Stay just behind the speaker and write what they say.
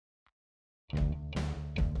This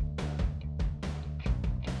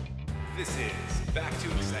is Back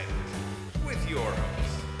to Excited with your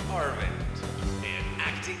hosts, Arvind and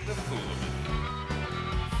Acting the Fool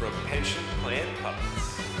from Pension Plan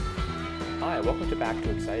Puppets. Hi, welcome to Back to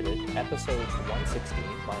Excited, episode 116.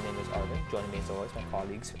 My name is Arvind. Joining me as always, my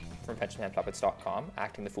colleagues from PensionPlanPuppets.com,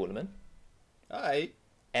 Acting the Foolman. Hi.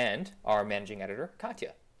 And our managing editor,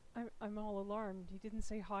 Katya. I'm all alarmed. You didn't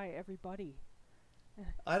say hi, everybody.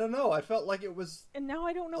 I don't know. I felt like it was And now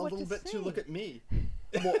I don't know a what to say. little bit too look at me.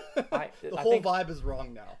 Well, The whole vibe is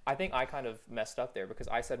wrong now. I think I kind of messed up there because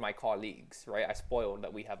I said my colleagues, right? I spoiled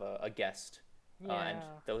that we have a guest. And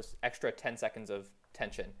those extra 10 seconds of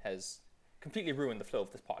tension has completely ruined the flow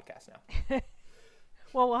of this podcast now.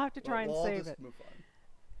 Well, we'll have to try and We'll save just it. move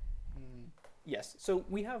on. Yes, so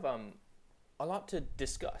we have a lot to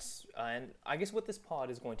discuss, and I guess what this pod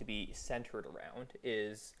is going to be centered around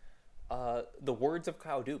is the words of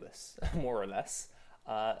Kyle Dubas, more or less.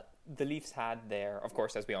 The Leafs had their, of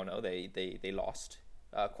course, as we all know, they lost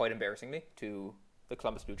quite embarrassingly to the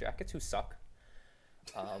Columbus Blue Jackets, who suck,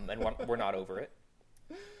 and we're not over it.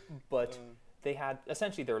 But they had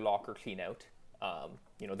essentially their locker clean out.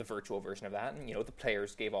 The virtual version of that. And, the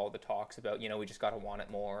players gave all the talks about, we just got to want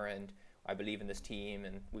it more. And I believe in this team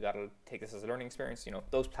and we got to take this as a learning experience.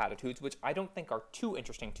 Those platitudes, which I don't think are too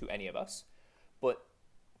interesting to any of us. But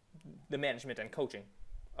the management and coaching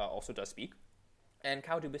also does speak. And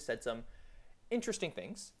Kyle Dubas said some interesting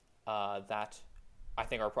things that I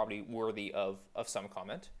think are probably worthy of some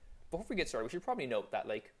comment. Before we get started, we should probably note that,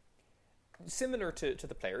 similar to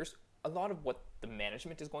the players, a lot of what the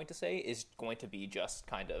management is going to say is going to be just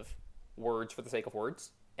kind of words for the sake of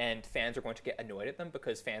words, and fans are going to get annoyed at them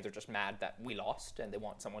because fans are just mad that we lost and they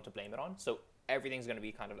want someone to blame it on. So everything's going to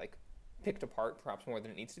be kind of picked apart, perhaps more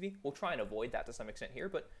than it needs to be. We'll try and avoid that to some extent here,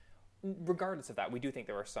 but regardless of that, we do think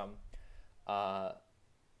there are some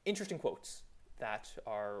interesting quotes that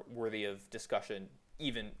are worthy of discussion,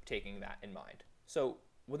 even taking that in mind. So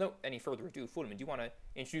without any further ado, Fulman, do you want to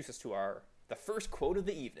introduce us to the first quote of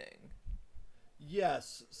the evening?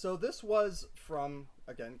 Yes. So this was from,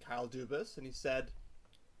 again, Kyle Dubas, and he said,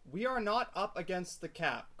 "We are not up against the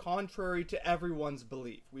cap, contrary to everyone's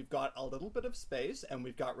belief. We've got a little bit of space, and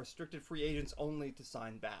we've got restricted free agents only to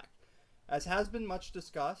sign back. As has been much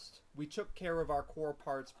discussed, we took care of our core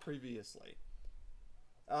parts previously."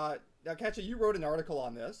 Now, Katya, you wrote an article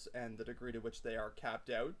on this and the degree to which they are capped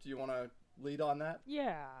out. Do you want to lead on that?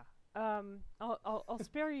 Yeah. I'll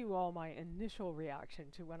spare you all my initial reaction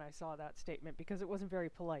to when I saw that statement because it wasn't very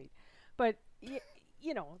polite. But,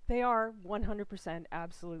 they are 100%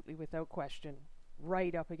 absolutely without question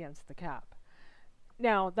right up against the cap.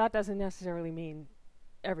 Now, that doesn't necessarily mean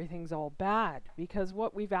everything's all bad, because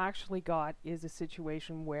what we've actually got is a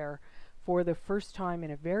situation where, for the first time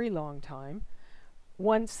in a very long time,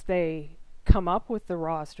 once they come up with the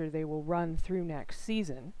roster they will run through next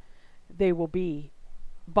season, they will be,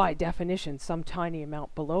 by definition, some tiny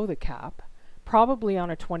amount below the cap, probably on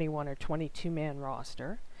a 21 or 22-man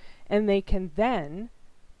roster, and they can then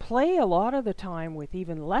play a lot of the time with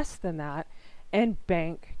even less than that and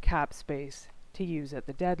bank cap space to use at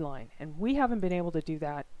the deadline. And we haven't been able to do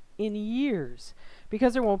that in years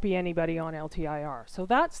because there won't be anybody on LTIR. So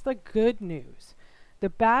that's the good news. The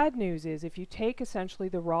bad news is if you take essentially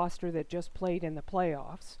the roster that just played in the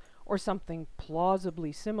playoffs or something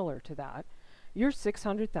plausibly similar to that, you're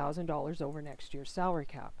 $600,000 over next year's salary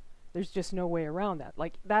cap. There's just no way around that.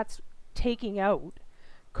 That's taking out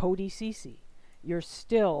Cody Ceci. You're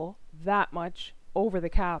still that much over the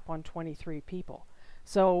cap on 23 people.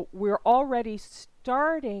 So we're already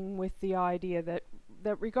starting with the idea that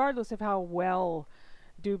regardless of how well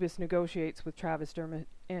Dubas negotiates with Travis Dermott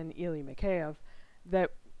and Ilya Mikheyev,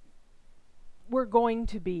 that we're going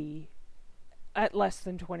to be at less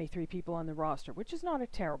than 23 people on the roster, which is not a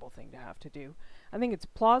terrible thing to have to do. I think it's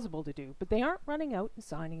plausible to do, but they aren't running out and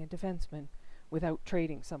signing a defenseman without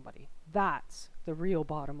trading somebody. That's the real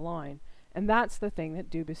bottom line, and that's the thing that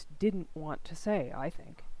Dubas didn't want to say, I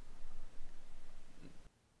think.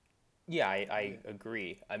 Yeah, I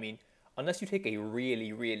agree. I mean, unless you take a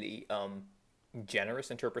really, really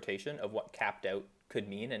generous interpretation of what capped out could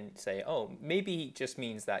mean and say, oh, maybe it just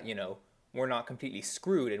means that, we're not completely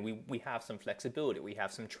screwed and we have some flexibility, we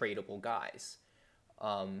have some tradable guys,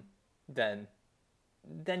 then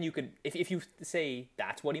you could, if you say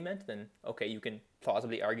that's what he meant, then okay, you can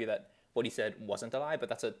plausibly argue that what he said wasn't a lie, but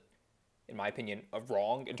that's in my opinion, a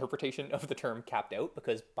wrong interpretation of the term capped out,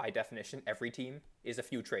 because by definition, every team is a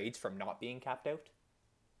few trades from not being capped out.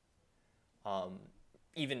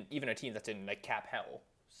 Even a team that's in cap hell,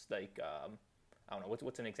 I don't know,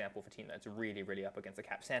 what's an example of a team that's really, really up against the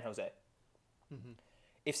cap? San Jose.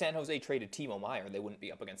 If San Jose traded Timo Meier, they wouldn't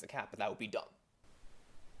be up against the cap, but that would be dumb.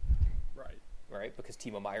 Right. Right? Because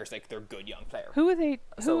Timo Meier's like their good young player. Who are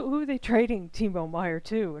they trading Timo Meier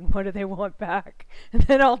to, and what do they want back? And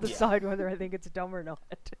then I'll decide whether I think it's dumb or not.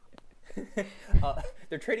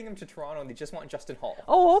 They're trading him to Toronto, and they just want Justin Hall.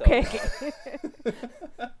 Oh, okay. So.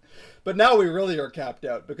 But now we really are capped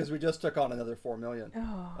out because we just took on another $4 million.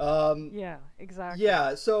 Yeah, exactly.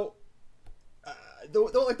 Yeah, so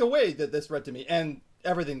the way that this read to me, and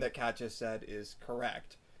everything that Kat just said is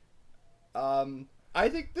correct. I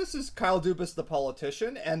think this is Kyle Dubas the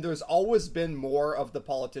politician, and there's always been more of the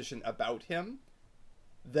politician about him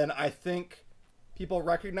than I think people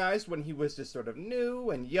recognized when he was just sort of new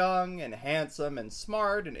and young and handsome and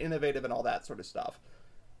smart and innovative and all that sort of stuff.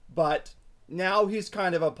 But now he's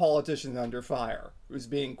kind of a politician under fire who's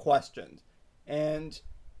being questioned. And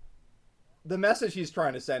the message he's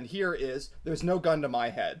trying to send here is, there's no gun to my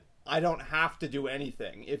head. I don't have to do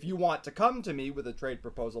anything. If you want to come to me with a trade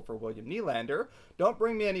proposal for William Nylander, don't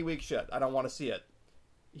bring me any weak shit. I don't want to see it.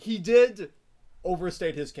 He did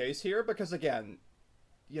overstate his case here because, again,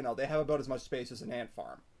 they have about as much space as an ant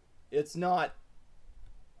farm. It's not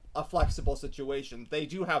a flexible situation. They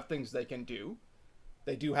do have things they can do.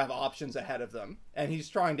 They do have options ahead of them. And he's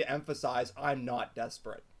trying to emphasize, I'm not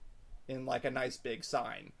desperate, in like a nice big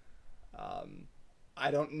sign.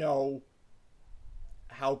 I don't know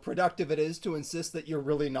how productive it is to insist that you're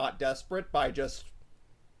really not desperate by just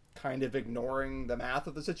kind of ignoring the math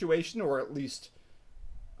of the situation, or at least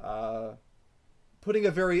putting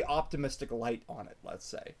a very optimistic light on it, let's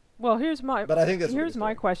say. Well, here's my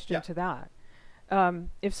question to that.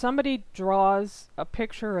 If somebody draws a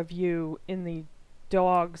picture of you in the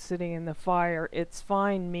dog sitting in the fire, it's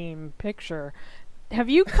fine meme picture, have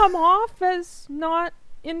you come off as not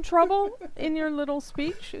in trouble in your little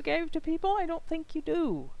speech you gave to people? I don't think you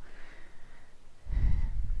do.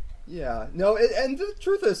 Yeah, no, and the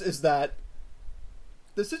truth is that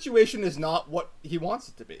the situation is not what he wants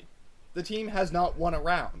it to be. The team has not won a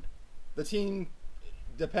round. The team,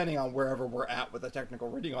 depending on wherever we're at with the technical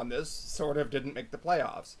reading on this, sort of didn't make the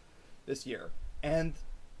playoffs this year. And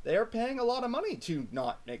they are paying a lot of money to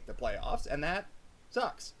not make the playoffs, and that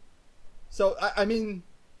sucks. So, I mean,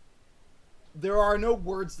 there are no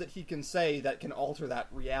words that he can say that can alter that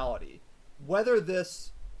reality. Whether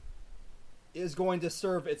this is going to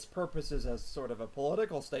serve its purposes as sort of a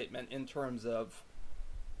political statement in terms of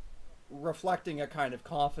reflecting a kind of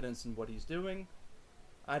confidence in what he's doing,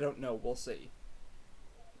 I don't know. We'll see.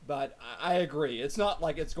 But I agree. It's not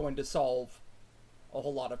like it's going to solve a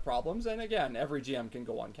whole lot of problems. And again, every GM can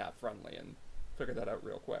go on cap friendly and figure that out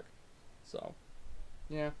real quick. So,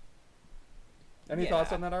 yeah. Any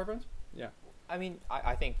thoughts on that, Arvind? Yeah. I mean,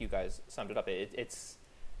 I think you guys summed it up. It's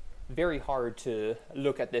very hard to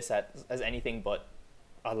look at this as anything but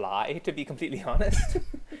a lie, to be completely honest,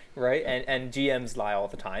 right? And GMs lie all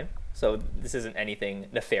the time, so this isn't anything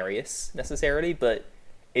nefarious necessarily, but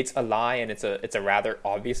it's a lie, and it's a rather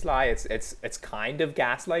obvious lie. It's kind of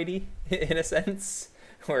gaslighty in a sense,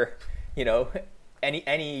 where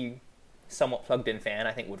any somewhat plugged in fan,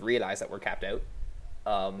 I think, would realize that we're capped out.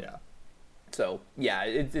 Yeah. So yeah,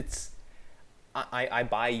 it's. I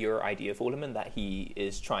buy your idea, Foleman, that he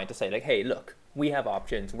is trying to say, like, hey, look, we have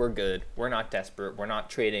options. We're good. We're not desperate. We're not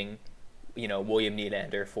trading, William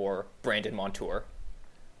Nylander for Brandon Montour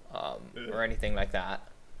or anything like that.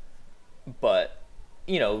 But,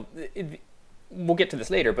 we'll get to this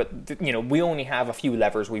later, but, we only have a few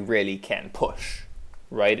levers we really can push,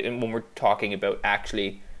 right? And when we're talking about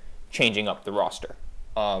actually changing up the roster.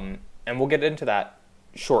 And we'll get into that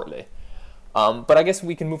shortly. But I guess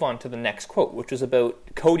we can move on to the next quote, which is about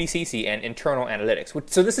Cody Ceci and internal analytics.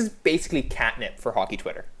 So this is basically catnip for hockey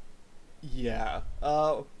Twitter. Yeah.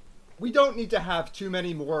 We don't need to have too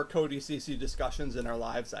many more Cody Ceci discussions in our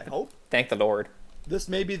lives, I hope. Thank the Lord. This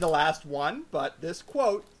may be the last one, but this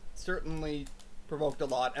quote certainly provoked a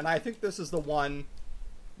lot, and I think this is the one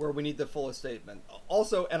where we need the fullest statement.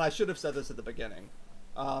 Also, and I should have said this at the beginning,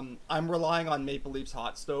 I'm relying on Maple Leafs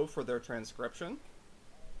Hot Stove for their transcription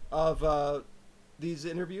of these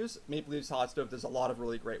interviews. Maple Leafs Hot Stove does a lot of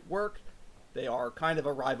really great work. They are kind of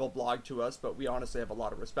a rival blog to us, but we honestly have a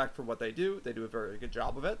lot of respect for what they do. They do a very good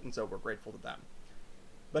job of it, and so we're grateful to them.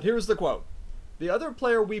 But here's the quote. The other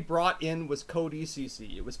player we brought in was Cody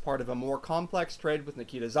Ceci. It was part of a more complex trade with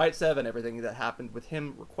Nikita Zaitsev and everything that happened with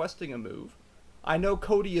him requesting a move. I know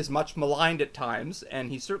Cody is much maligned at times, and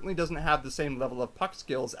he certainly doesn't have the same level of puck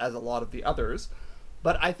skills as a lot of the others,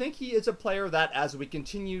 but I think he is a player that, as we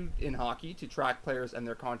continue in hockey to track players and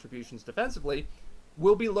their contributions defensively,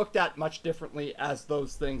 will be looked at much differently as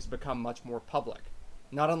those things become much more public.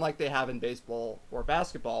 not unlike they have in baseball or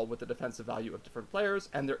basketball with the defensive value of different players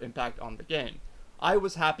and their impact on the game. I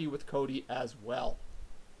was happy with Cody as well.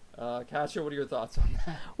 Katja, what are your thoughts on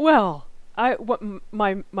that? Well,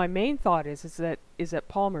 my main thought is that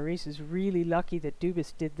Paul Maurice is really lucky that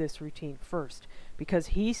Dubas did this routine first, because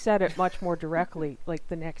he said it much more directly like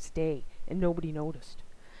the next day and nobody noticed.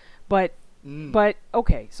 But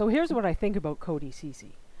okay, so here's what I think about Cody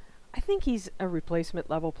Ceci. I think he's a replacement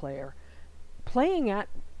level player playing at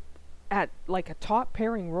like a top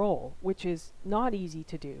pairing role, which is not easy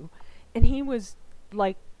to do, and he was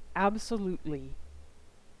like absolutely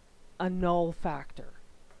a null factor.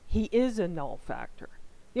 He is a null factor.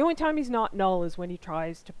 The only time he's not null is when he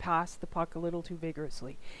tries to pass the puck a little too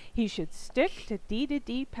vigorously. He should stick to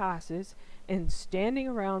D passes and standing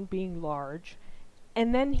around being large,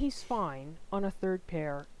 and then he's fine on a third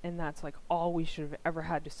pair, and that's like all we should have ever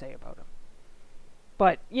had to say about him.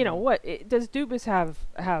 But, you know, does Dubas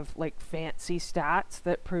have like fancy stats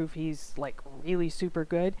that prove he's like really super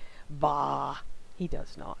good? Bah, he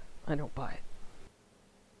does not. I don't buy it.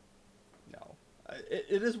 No.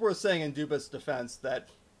 It is worth saying in Dubas' defense that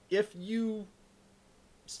if you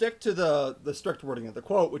stick to the strict wording of the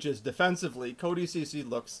quote, which is defensively, Cody Ceci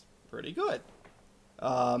looks pretty good.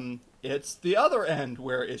 It's the other end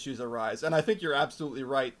where issues arise. And I think you're absolutely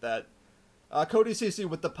right that Cody Ceci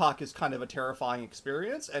with the puck is kind of a terrifying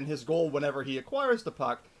experience, and his goal whenever he acquires the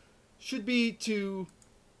puck should be to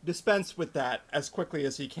dispense with that as quickly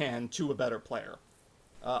as he can to a better player.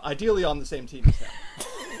 Ideally on the same team as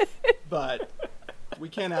him. But we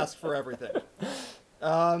can't ask for everything.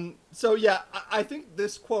 So yeah, I think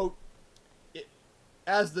this quote,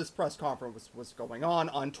 as this press conference was going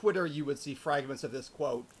on Twitter, you would see fragments of this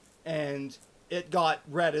quote, and it got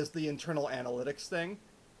read as the internal analytics thing.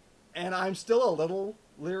 And I'm still a little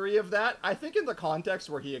leery of that. I think in the context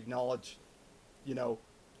where he acknowledged, you know,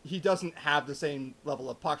 he doesn't have the same level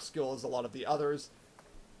of puck skill as a lot of the others,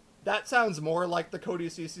 that sounds more like the Cody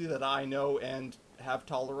Ceci that I know and have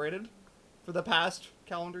tolerated for the past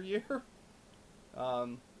calendar year.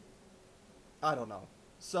 I don't know.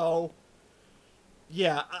 So,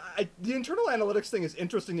 yeah, the internal analytics thing is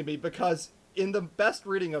interesting to me because in the best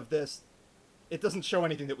reading of this, it doesn't show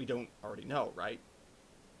anything that we don't already know, right?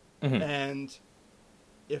 Mm-hmm. And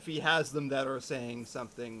if he has them that are saying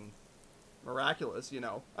something miraculous, you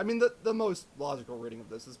know, I mean, the most logical reading of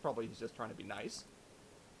this is probably he's just trying to be nice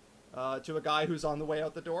to a guy who's on the way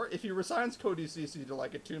out the door. If he resigns Cody Ceci to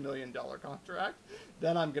like a $2 million contract,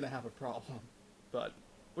 then I'm going to have a problem. But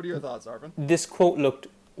what are your thoughts, Arvin? This quote looked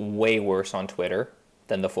way worse on Twitter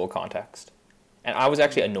than the full context. And I was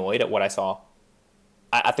actually annoyed at what I saw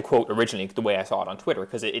at the quote originally, the way I saw it on Twitter,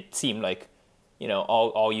 because it seemed like, you know,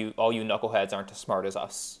 all you knuckleheads aren't as smart as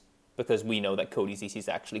us because we know that Cody Ceci is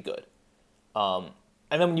actually good. And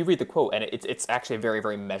then when you read the quote, and it's actually a very,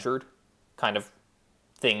 very measured kind of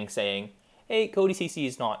thing saying, hey, Cody Ceci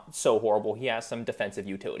is not so horrible. He has some defensive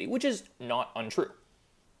utility, which is not untrue.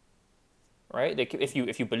 Right? Like if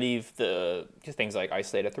you believe the things like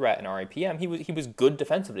isolated threat and RAPM, he was good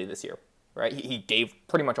defensively this year. Right? He gave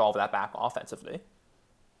pretty much all of that back offensively.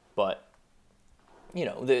 But you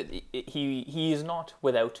know, he is not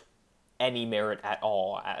without any merit at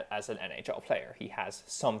all as an NHL player. He has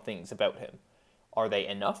some things about him. Are they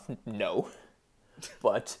enough? No.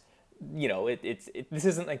 But, you know, this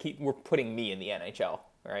isn't like we're putting me in the NHL,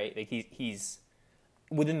 right? Like he's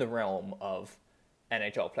within the realm of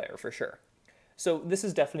NHL player for sure. So this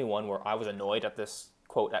is definitely one where I was annoyed at this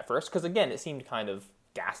quote at first, because again, it seemed kind of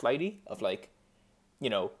gaslighty of like, you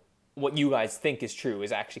know, what you guys think is true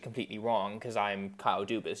is actually completely wrong because I'm Kyle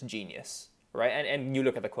Dubas, genius, right? And you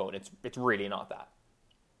look at the quote, it's really not that.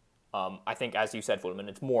 I think, as you said, Fulman,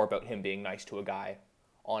 it's more about him being nice to a guy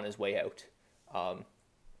on his way out.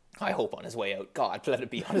 I hope on his way out. God, let it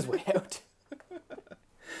be on his way out.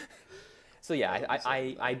 So yeah,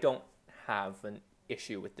 I don't have an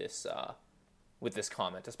issue with this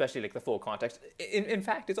comment, especially like the full context. In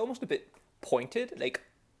fact, it's almost a bit pointed. Like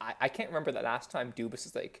I can't remember the last time Dubas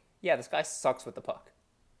is like, yeah, this guy sucks with the puck.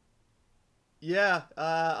 Yeah,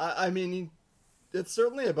 I mean, it's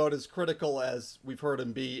certainly about as critical as we've heard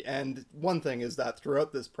him be. And one thing is that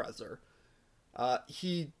throughout this presser,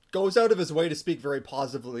 he goes out of his way to speak very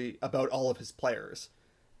positively about all of his players.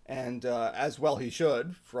 And as well he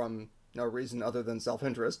should, from no reason other than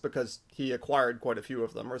self-interest, because he acquired quite a few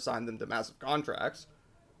of them or signed them to massive contracts.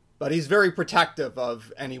 But he's very protective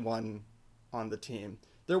of anyone on the team.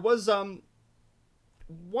 There was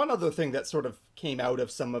one other thing that sort of came out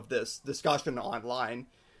of some of this discussion online,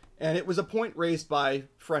 and it was a point raised by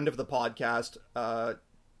friend of the podcast,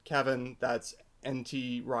 Kevin, that's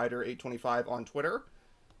NT Rider 825 on Twitter.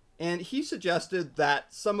 And he suggested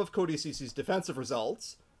that some of Cody Cece's defensive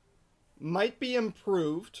results might be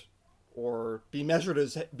improved or be measured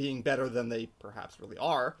as being better than they perhaps really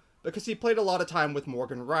are, because he played a lot of time with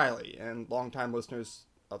Morgan Riley, and longtime listeners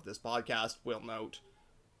of this podcast will note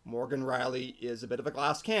Morgan Riley is a bit of a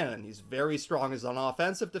glass cannon. He's very strong as an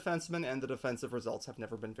offensive defenseman, and the defensive results have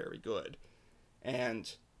never been very good.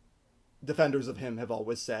 And defenders of him have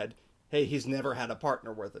always said, hey, he's never had a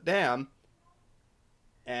partner worth a damn.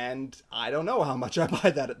 And I don't know how much I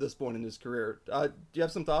buy that at this point in his career. Do you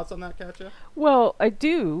have some thoughts on that, Katja? Well, I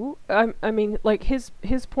do. I mean, like his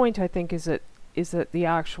point, I think, is that the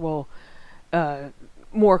actual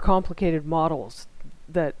more complicated models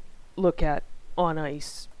that look at on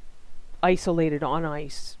ice, isolated on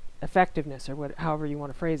ice effectiveness, or however you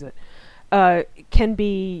want to phrase it, can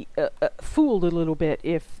be fooled a little bit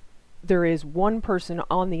if there is one person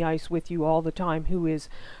on the ice with you all the time who is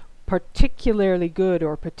particularly good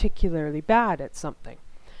or particularly bad at something.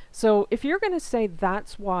 So if you're going to say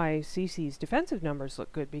that's why Cece's defensive numbers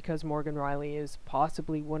look good, because Morgan Riley is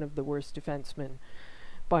possibly one of the worst defensemen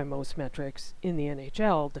by most metrics in the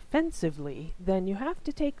NHL defensively, then you have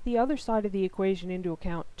to take the other side of the equation into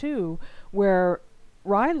account too, where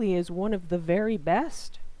Riley is one of the very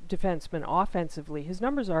best defensemen offensively. His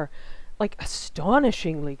numbers are like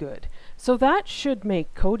astonishingly good. So that should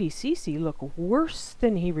make Cody Cece look worse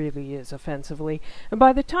than he really is offensively. And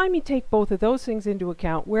by the time you take both of those things into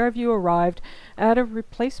account, where have you arrived at a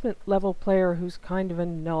replacement level player who's kind of a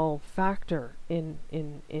null factor in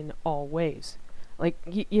all ways? Like,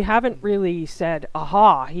 you haven't really said,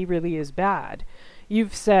 aha, he really is bad.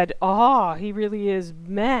 You've said, aha, he really is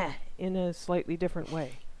meh, in a slightly different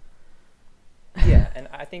way. Yeah, and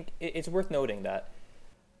I think it's worth noting that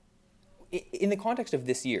in the context of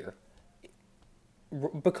this year,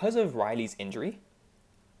 because of Riley's injury,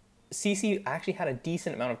 Cece actually had a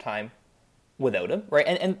decent amount of time without him, right?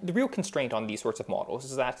 And the real constraint on these sorts of models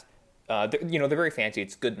is that, they're very fancy,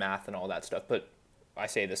 it's good math and all that stuff, but I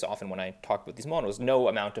say this often when I talk about these models, no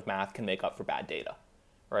amount of math can make up for bad data,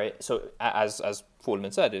 right? So as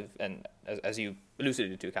Fullman said, and as you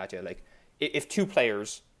elucidated to, Katja, like, if two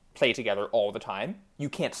players play together all the time, you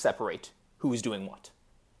can't separate who's doing what,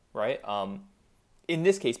 right? In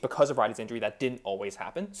this case, because of Riley's injury, that didn't always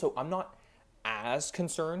happen. So I'm not as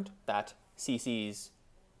concerned that CC's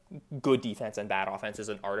good defense and bad offense is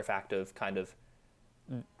an artifact of kind of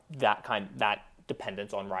that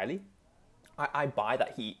dependence on Riley. I buy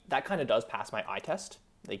that that kind of does pass my eye test.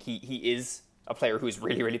 Like, he is a player who is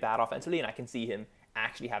really, really bad offensively, and I can see him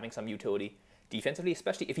actually having some utility defensively,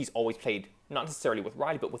 especially if he's always played not necessarily with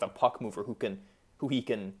Riley, but with a puck mover who he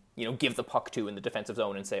can give the puck to in the defensive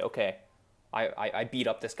zone and say, okay, I beat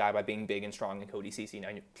up this guy by being big and strong and Cody Cece. Now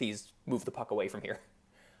please move the puck away from here.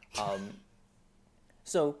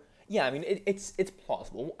 So yeah, I mean, it's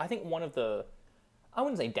plausible. I think one of the, I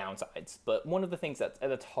wouldn't say downsides, but one of the things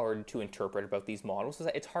that's hard to interpret about these models is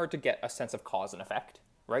that it's hard to get a sense of cause and effect,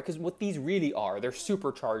 right? Because what these really are, they're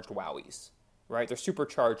supercharged wowies, right? They're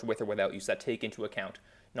supercharged with or without use that take into account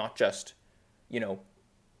not just,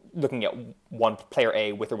 looking at one player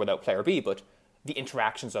A with or without player B, but the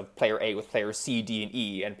interactions of player A with players C, D, and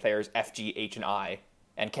E, and players F, G, H, and I,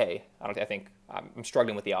 and K. I think I'm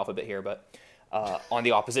struggling with the alphabet here, but on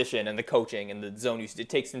the opposition and the coaching and the zone usage, it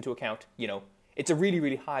takes into account, it's a really,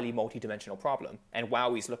 really highly multi-dimensional problem. And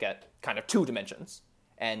WoWies look at kind of 2 dimensions.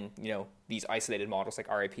 And, these isolated models like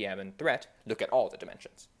RAPM and Threat look at all the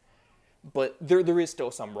dimensions. But there is still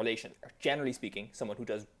some relation there. Generally speaking, someone who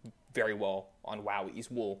does very well on WoWies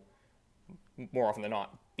will, more often than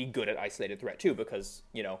not, be good at isolated Threat too, because,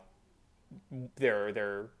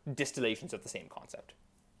 they're distillations of the same concept.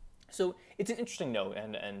 So it's an interesting note,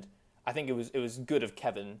 and I think it was good of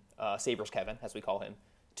Kevin, Sabres Kevin, as we call him,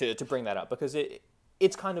 to bring that up, because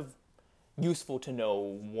it's kind of useful to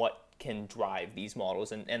know what can drive these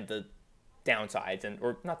models and the downsides,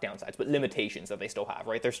 or not downsides, but limitations that they still have,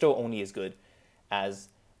 right? They're still only as good as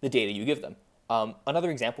the data you give them. Another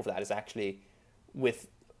example of that is actually with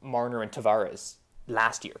Marner and Tavares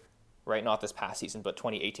last year, right? Not this past season, but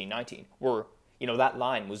 2018-19, where, that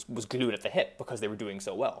line was glued at the hip because they were doing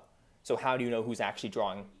so well. So how do you know who's actually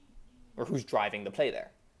drawing or who's driving the play there,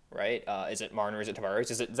 right? Is it Marner? Is it Tavares?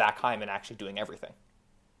 Is it Zach Hyman actually doing everything?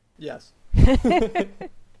 Yes.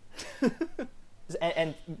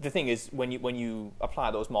 And the thing is, when you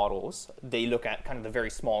apply those models, they look at kind of the very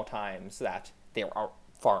small times that they are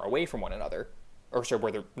far away from one another, or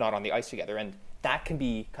where they're not on the ice together, and that can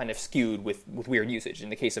be kind of skewed with weird usage. In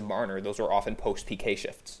the case of Marner, those are often post-PK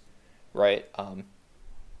shifts, right?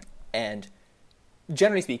 And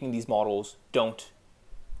generally speaking, these models don't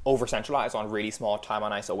over-centralize on really small time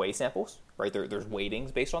on ice away samples, right? There's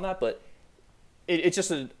weightings based on that, but it's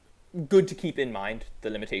just good to keep in mind the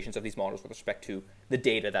limitations of these models with respect to the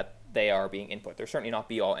data that they are being input. They're certainly not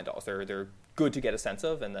be-all, end-alls. They're good to get a sense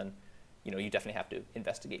of, and then, you definitely have to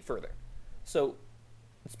investigate further. So,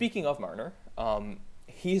 speaking of Marner,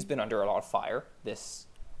 he's been under a lot of fire this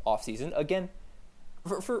offseason. Again,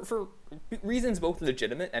 for reasons both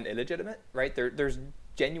legitimate and illegitimate, right? There's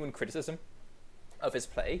genuine criticism of his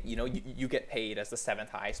play. You get paid as the 7th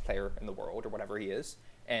highest player in the world or whatever he is,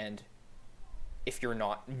 and if you're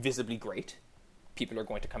not visibly great, people are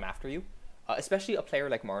going to come after you. Especially a player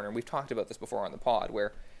like Marner. We've talked about this before on the pod,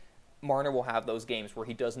 where Marner will have those games where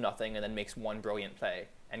he does nothing and then makes one brilliant play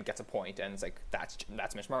and gets a point, and it's like, that's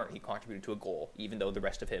Mitch Marner. He contributed to a goal, even though the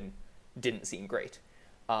rest of him didn't seem great.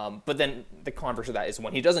 But then the converse of that is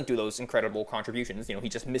when he doesn't do those incredible contributions, he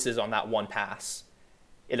just misses on that one pass.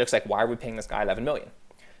 It looks like, why are we paying this guy $11 million?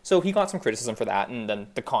 So he got some criticism for that, and then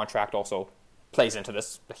the contract also plays into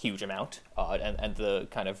this a huge amount, and the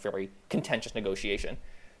kind of very contentious negotiation.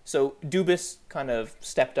 So Dubas kind of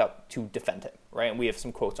stepped up to defend him, right? And we have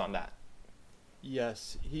some quotes on that.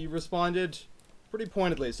 Yes, he responded pretty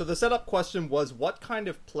pointedly. So the setup question was, what kind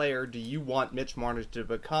of player do you want Mitch Marner to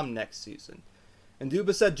become next season? And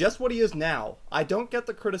Dubas said, just what he is now. I don't get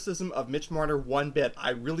the criticism of Mitch Marner one bit. I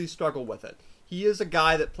really struggle with it. He is a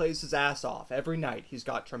guy that plays his ass off every night. He's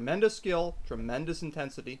got tremendous skill, tremendous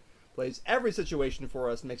intensity, plays every situation for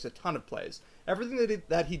us, makes a ton of plays. Everything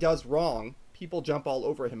that he does wrong, people jump all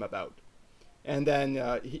over him about. And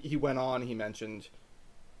then he went on, he mentioned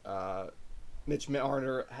Mitch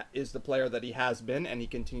Marner is the player that he has been, and he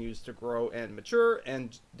continues to grow and mature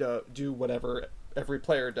and do whatever every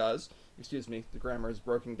player does. Excuse me, the grammar is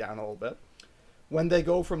broken down a little bit. When they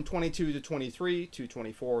go from 22 to 23 to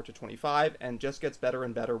 24 to 25 and just gets better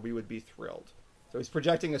and better, we would be thrilled. So he's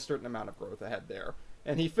projecting a certain amount of growth ahead there.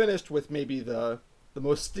 And he finished with maybe the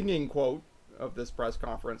most stinging quote of this press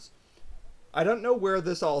conference. I don't know where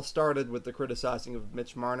this all started with the criticizing of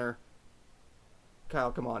Mitch Marner.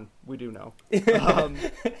 Kyle, come on, we do know.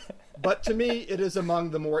 But to me, it is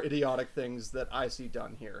among the more idiotic things that I see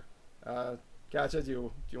done here. Katja,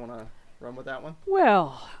 do you want to run with that one?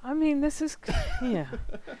 Well, I mean, this is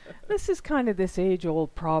this is kind of this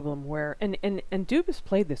age-old problem where, and Dubas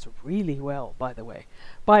played this really well, by the way,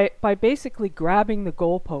 by basically grabbing the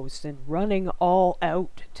goalpost and running all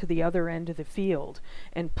out to the other end of the field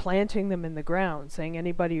and planting them in the ground, saying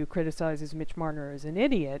anybody who criticizes Mitch Marner is an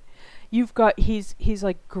idiot. You've got he's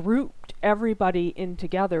like grouped everybody in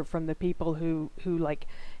together, from the people who like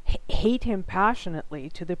hate him passionately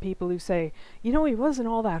to the people who say, he wasn't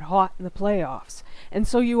all that hot in the playoffs. And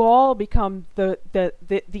so you all become the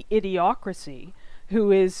idiocracy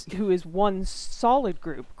who is one solid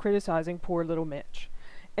group criticizing poor little Mitch.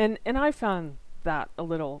 And I found that a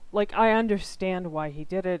little, like, I understand why he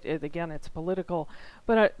did it. Again, it's political,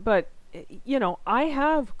 but I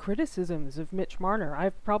have criticisms of Mitch Marner.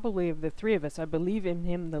 I've probably, of the three of us, I believe in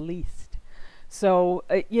him the least. So,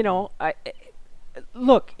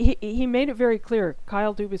 look, he made it very clear.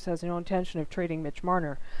 Kyle Dubas has no intention of trading Mitch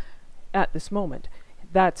Marner at this moment.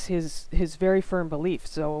 That's his very firm belief.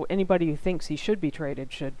 So anybody who thinks he should be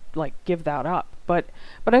traded should give that up. But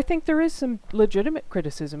I think there is some legitimate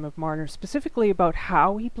criticism of Marner, specifically about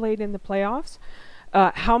how he played in the playoffs,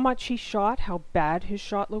 how much he shot, how bad his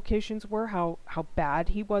shot locations were, how bad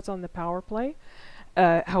he was on the power play.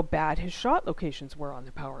 How bad his shot locations were on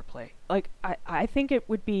the power play. I think it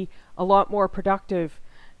would be a lot more productive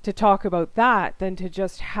to talk about that than to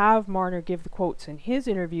just have Marner give the quotes in his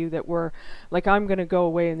interview that were like, I'm going to go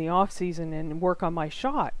away in the off season and work on my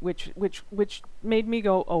shot, which made me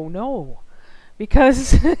go, oh no,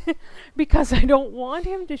 because because I don't want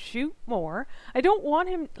him to shoot more. I don't want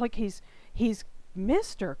him, he's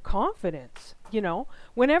Mr. Confidence,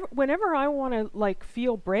 Whenever I want to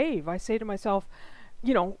feel brave, I say to myself,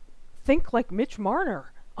 think like Mitch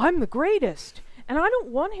Marner. I'm the greatest. And I don't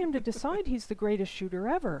want him to decide he's the greatest shooter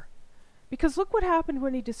ever. Because look what happened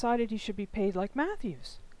when he decided he should be paid like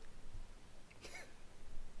Matthews.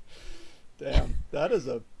 Damn, that is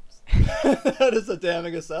a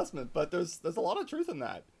damning assessment, but there's a lot of truth in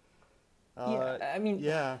that.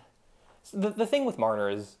 Yeah. The thing with Marner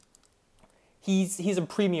is he's a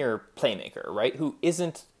premier playmaker, right? Who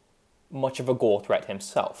isn't much of a goal threat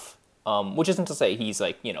himself. Which isn't to say he's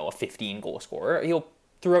a 15 goal scorer.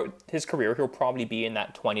 Throughout his career, he'll probably be in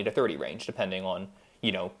that 20 to 30 range, depending on,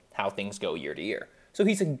 how things go year to year. So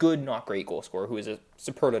he's a good, not great goal scorer who is a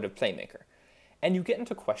superlative playmaker. And you get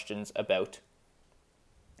into questions about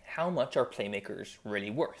how much are playmakers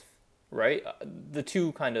really worth, right? The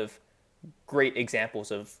two kind of great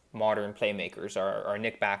examples of modern playmakers are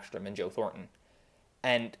Nick Backstrom and Joe Thornton.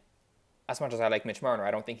 And as much as I like Mitch Marner,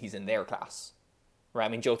 I don't think he's in their class. Right? I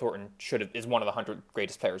mean, Joe Thornton is one of the 100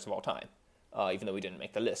 greatest players of all time, even though he didn't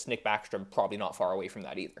make the list. Nick Backstrom, probably not far away from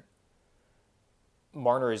that either.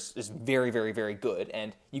 Marner is very, very, very good,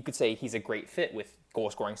 and you could say he's a great fit with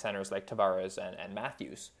goal-scoring centers like Tavares and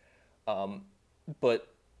Matthews. But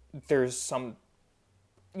there's some,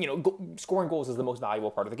 scoring goals is the most valuable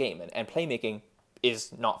part of the game, and playmaking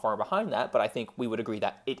is not far behind that, but I think we would agree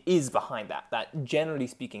that it is behind that. That, generally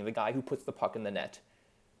speaking, the guy who puts the puck in the net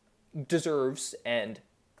deserves and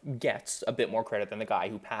gets a bit more credit than the guy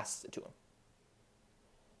who passes it to him.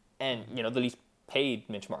 And, the Leafs paid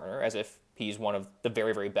Mitch Marner as if he's one of the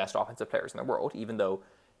very, very best offensive players in the world, even though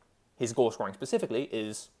his goal scoring specifically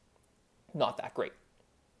is not that great.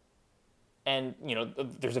 And,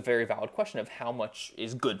 there's a very valid question of how much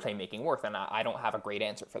is good playmaking worth, and I don't have a great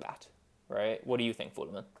answer for that, right? What do you think,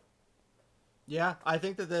 Fuleman? Yeah, I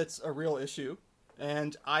think that that's a real issue,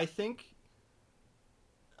 and I think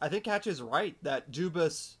Hatch is right that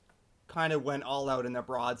Dubas kind of went all out in the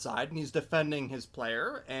broadside, and he's defending his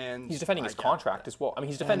player, and he's defending his contract as well. I mean,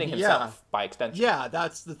 he's defending himself by extension. Yeah,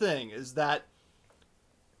 that's the thing, is that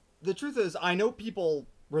the truth is, I know people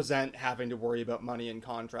resent having to worry about money and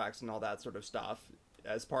contracts and all that sort of stuff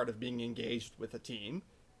as part of being engaged with a team,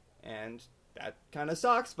 and that kind of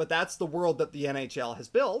sucks, but that's the world that the NHL has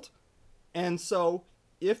built. And so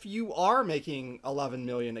if you are making $11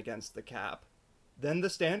 million against the cap, then the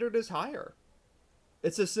standard is higher.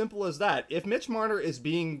 It's as simple as that. If Mitch Marner is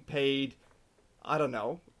being paid, I don't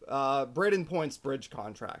know, Braden Point's bridge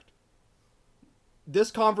contract, this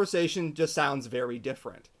conversation just sounds very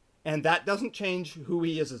different. And that doesn't change who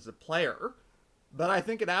he is as a player, but I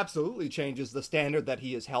think it absolutely changes the standard that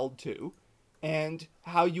he is held to and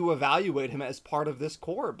how you evaluate him as part of this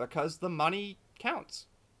core, because the money counts.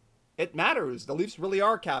 It matters. The Leafs really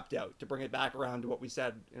are capped out, to bring it back around to what we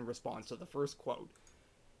said in response to the first quote.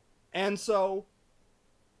 And so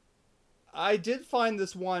I did find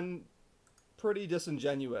this one pretty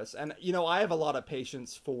disingenuous. And, I have a lot of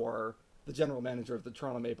patience for the general manager of the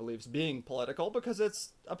Toronto Maple Leafs being political, because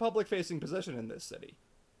it's a public-facing position in this city.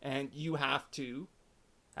 And you have to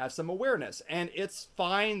have some awareness. And it's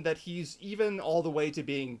fine that he's even all the way to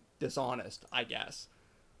being dishonest, I guess.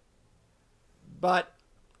 But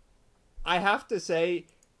I have to say,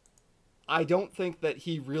 I don't think that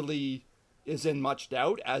he really is in much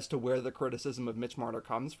doubt as to where the criticism of Mitch Marner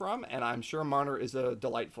comes from, and I'm sure Marner is a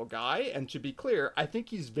delightful guy, and to be clear, I think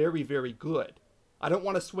he's very, very good. I don't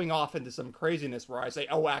want to swing off into some craziness where I say,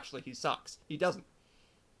 oh, actually, he sucks. He doesn't.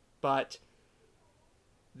 But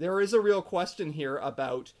there is a real question here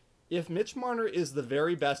about, if Mitch Marner is the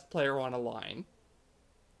very best player on a line,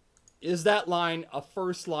 is that line a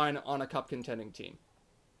first line on a cup contending team?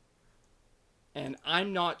 And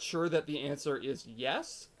I'm not sure that the answer is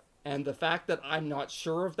yes. And the fact that I'm not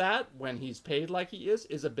sure of that when he's paid like he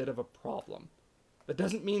is a bit of a problem. That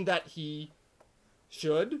doesn't mean that he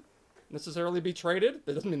should necessarily be traded.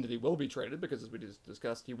 That doesn't mean that he will be traded, because as we just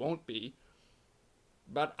discussed, he won't be.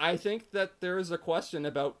 But I think that there is a question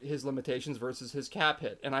about his limitations versus his cap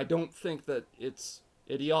hit. And I don't think that it's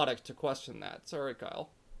idiotic to question that. Sorry, Kyle.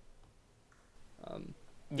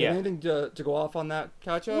 Anything to go off on that,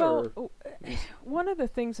 Katja? Well, one of the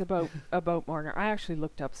things about Marner, I actually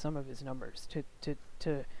looked up some of his numbers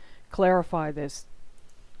to clarify this.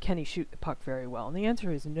 Can he shoot the puck very well? And the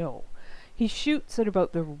answer is no. He shoots at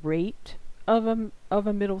about the rate of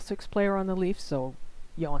a middle six player on the Leafs, so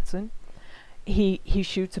Johnsson. He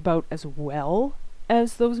shoots about as well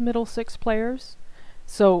as those middle six players.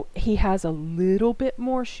 So he has a little bit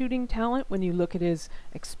more shooting talent when you look at his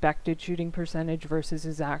expected shooting percentage versus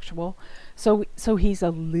his actual. So he's a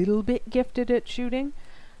little bit gifted at shooting.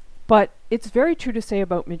 But it's very true to say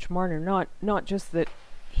about Mitch Marner, not just that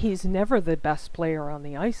he's never the best player on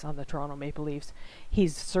the ice on the Toronto Maple Leafs.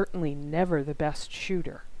 He's certainly never the best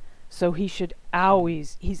shooter. So he's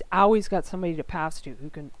always got somebody to pass to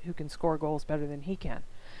who can score goals better than he can.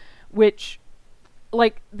 Which,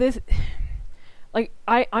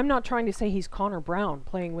 I'm not trying to say he's Connor Brown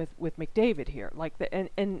playing with McDavid here.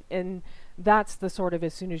 And that's the sort of,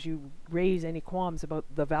 as soon as you raise any qualms about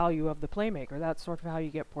the value of the playmaker, that's sort of how you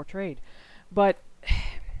get portrayed. But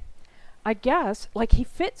I guess, he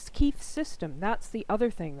fits Keith's system. That's the other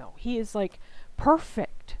thing, though. He is,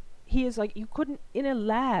 perfect. He is, you couldn't, in a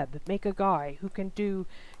lab, make a guy who can do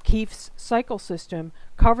Keith's cycle system,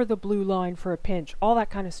 cover the blue line for a pinch, all that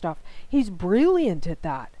kind of stuff. He's brilliant at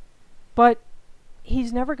that. But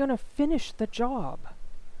he's never going to finish the job.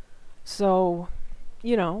 So,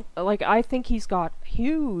 You know, like, I think he's got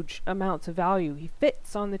huge amounts of value. He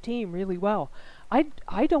fits on the team really well.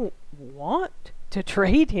 I don't want to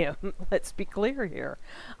trade him. Let's be clear here.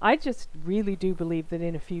 I just really do believe that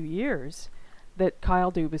in a few years that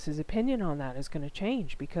Kyle Dubas's opinion on that is going to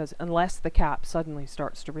change, because unless the cap suddenly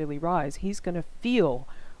starts to really rise, he's going to feel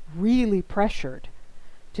really pressured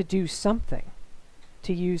to do something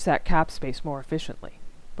to use that cap space more efficiently.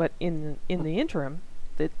 But in the interim,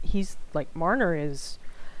 that he's like, Marner is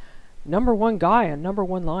number one guy and number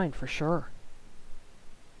one line for sure.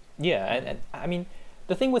 Yeah, and I mean,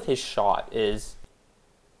 the thing with his shot is,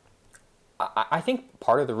 I think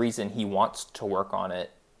part of the reason he wants to work on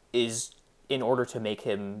it is in order to make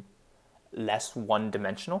him less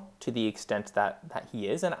one-dimensional to the extent that he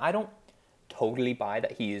is. And I don't totally buy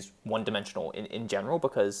that he is one-dimensional in general,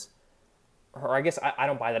 because, or I guess I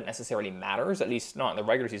don't buy that necessarily matters, at least not in the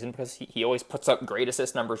regular season, because he always puts up great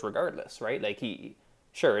assist numbers regardless, right? Like,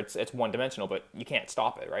 sure, it's one-dimensional, but you can't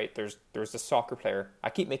stop it, right? There's this soccer player, I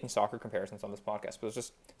keep making soccer comparisons on this podcast, but there's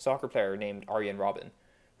this soccer player named Arjen Robben,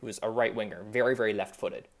 who is a right winger, very, very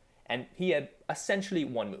left-footed. And he had essentially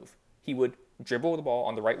one move. He would dribble the ball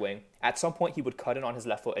on the right wing. At some point, he would cut in on his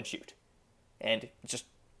left foot and shoot. And just,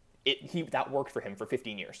 that worked for him for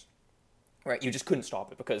 15 years. Right? You just couldn't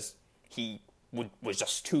stop it, because he was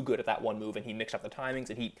just too good at that one move, and he mixed up the timings,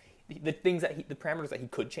 and the parameters that he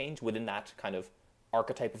could change within that kind of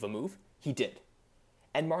archetype of a move, he did.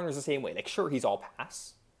 And Marner's the same way. Like, sure, he's all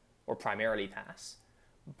pass, or primarily pass,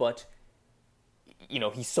 but, you know,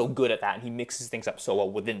 he's so good at that, and he mixes things up so well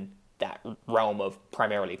within that realm of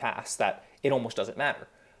primarily pass that it almost doesn't matter.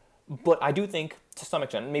 But I do think, to some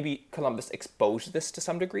extent, maybe Columbus exposed this to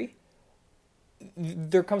some degree.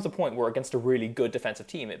 There comes a point where against a really good defensive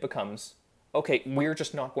team, it becomes, okay, we're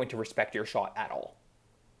just not going to respect your shot at all,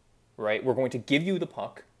 right? We're going to give you the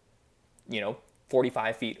puck,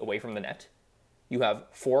 45 feet away from the net. You have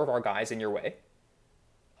 4 of our guys in your way.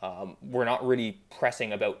 We're not really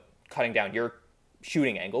pressing about cutting down your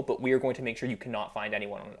shooting angle, but we are going to make sure you cannot find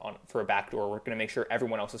anyone on for a backdoor. We're going to make sure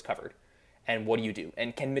everyone else is covered. And what do you do?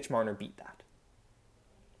 And can Mitch Marner beat that?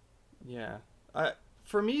 Yeah.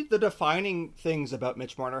 For me, the defining things about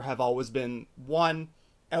Mitch Marner have always been, 1,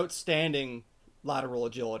 outstanding lateral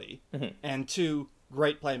agility, and 2,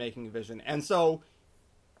 great playmaking vision. And so,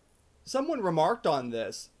 someone remarked on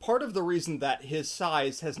this, part of the reason that his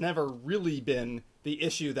size has never really been the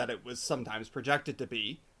issue that it was sometimes projected to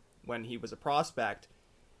be when he was a prospect,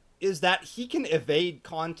 is that he can evade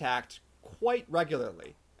contact quite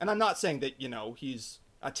regularly. And I'm not saying that, he's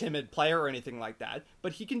a timid player or anything like that,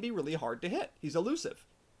 but he can be really hard to hit. He's elusive.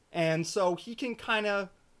 And so he can kind of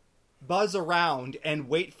buzz around and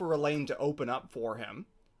wait for a lane to open up for him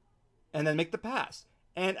and then make the pass.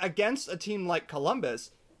 And against a team like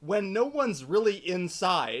Columbus, when no one's really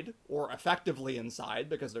inside, or effectively inside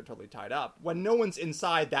because they're totally tied up, when no one's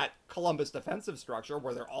inside that Columbus defensive structure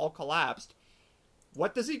where they're all collapsed,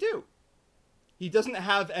 what does he do? He doesn't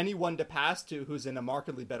have anyone to pass to who's in a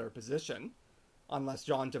markedly better position, unless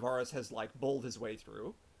John Tavares has, bulled his way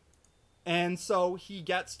through. And so he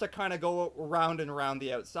gets to kind of go around and around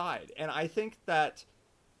the outside. And I think that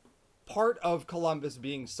part of Columbus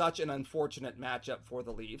being such an unfortunate matchup for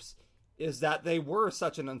the Leafs is that they were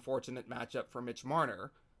such an unfortunate matchup for Mitch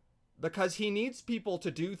Marner, because he needs people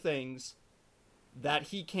to do things that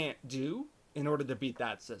he can't do in order to beat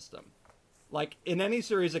that system. Like, in any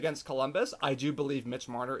series against Columbus, I do believe Mitch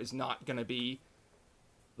Marner is not going to be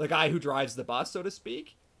the guy who drives the bus, so to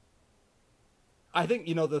speak. I think,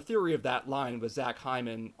 the theory of that line with Zach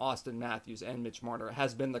Hyman, Austin Matthews, and Mitch Marner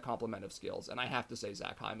has been the complement of skills. And I have to say,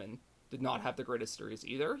 Zach Hyman did not have the greatest series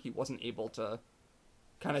either. He wasn't able to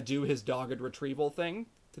kind of do his dogged retrieval thing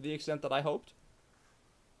to the extent that I hoped.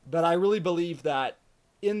 But I really believe that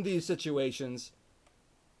in these situations,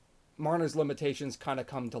 Marner's limitations kind of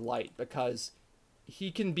come to light, because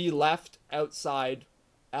he can be left outside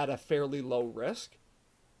at a fairly low risk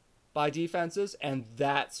by defenses, and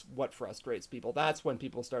that's what frustrates people. That's when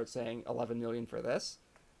people start saying $11 million for this.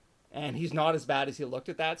 And he's not as bad as he looked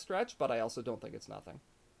at that stretch, but I also don't think it's nothing.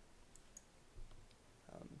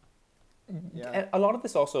 Yeah. And a lot of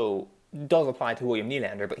this also does apply to William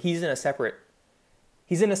Nylander, but he's in a separate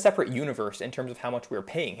universe in terms of how much we're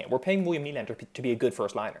paying him. We're paying William Nylander to be a good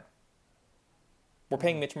first liner. We're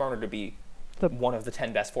paying Mitch Marner to be one of the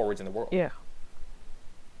 10 best forwards in the world. Yeah.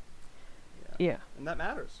 And that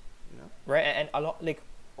matters, Right? And a lot,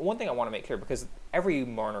 one thing I want to make clear, because every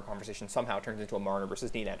Marner conversation somehow turns into a Marner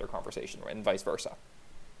versus Nylander conversation, right? And vice versa.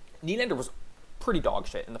 Nylander was pretty dog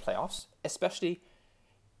shit in the playoffs, especially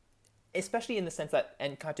in the sense that,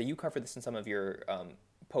 and Katja, you covered this in some of your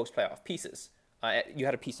post-playoff pieces, You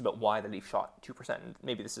had a piece about why the Leafs shot 2%, and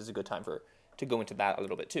maybe this is a good time to go into that a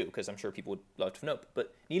little bit too, because I'm sure people would love to know.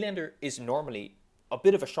 But Nylander is normally a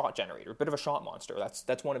bit of a shot generator, a bit of a shot monster.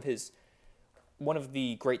 That's one of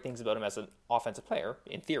the great things about him as an offensive player,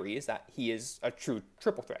 in theory, is that he is a true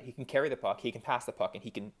triple threat. He can carry the puck, he can pass the puck, and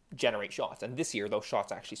he can generate shots. And this year, those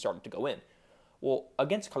shots actually started to go in. Well,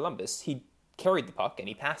 against Columbus, he carried the puck and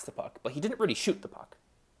he passed the puck, but he didn't really shoot the puck.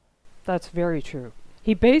 That's very true.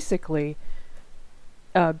 He basically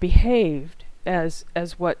behaved as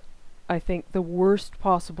what I think the worst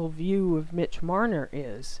possible view of Mitch Marner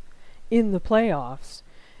is in the playoffs.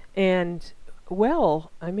 And,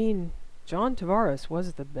 well, I mean, John Tavares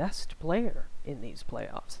was the best player in these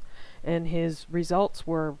playoffs. And his results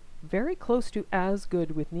were very close to as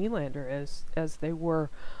good with Nylander as they were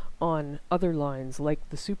on other lines like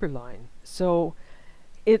the super line. So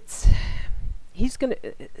Nylander's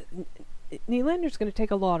going to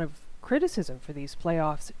take a lot of criticism for these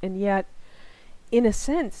playoffs, and yet, in a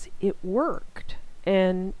sense, it worked.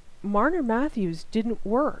 And Marner Matthews didn't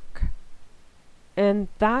work. And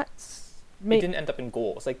that's... It didn't end up in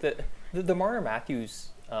goals. Like, the Marner Matthews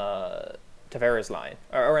Tavares line,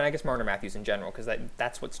 or I guess Marner Matthews in general, because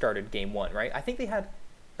that's what started game one, right? I think they had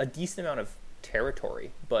a decent amount of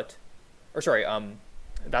territory, that's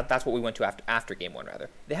what we went to after game one,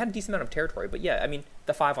 rather. They had a decent amount of territory, but yeah, I mean,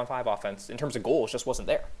 the 5-on-5 offense, in terms of goals, just wasn't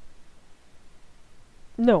there.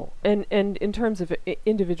 No, and in terms of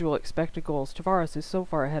individual expected goals, Tavares is so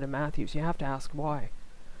far ahead of Matthews, you have to ask why.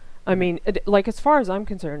 I mean, as far as I'm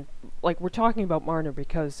concerned, we're talking about Marner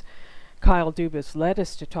because Kyle Dubas led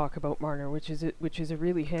us to talk about Marner, which is a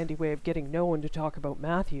really handy way of getting no one to talk about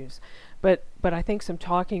Matthews. But I think some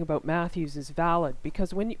talking about Matthews is valid,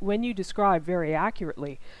 because when you describe very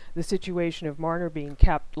accurately the situation of Marner being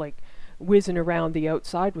kept whizzing around the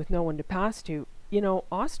outside with no one to pass to,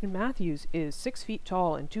 Austin Matthews is 6 feet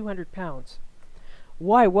tall and 200 pounds.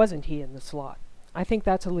 Why wasn't he in the slot? I think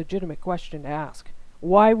that's a legitimate question to ask.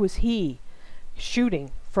 Why was he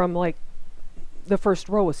shooting from the first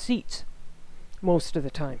row of seats most of the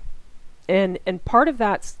time? And part of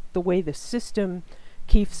that's the way the system,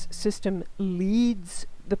 Keefe's system, leads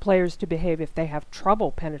the players to behave if they have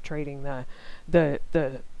trouble penetrating the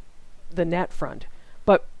net front,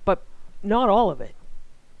 but not all of it.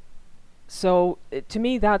 So to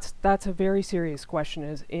me, that's a very serious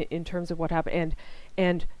question in terms of what happened,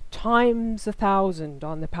 and times 1,000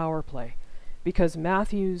 on the power play, because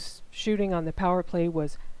Matthews shooting on the power play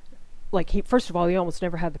was first of all, he almost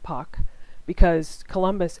never had the puck, because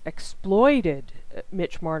Columbus exploited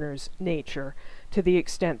Mitch Marner's nature to the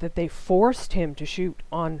extent that they forced him to shoot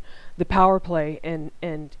on the power play, and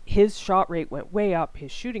his shot rate went way up.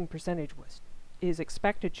 His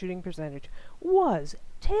expected shooting percentage was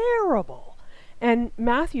terrible, and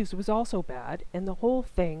Matthews was also bad, and the whole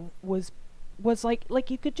thing was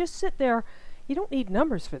like you could just sit there. You don't need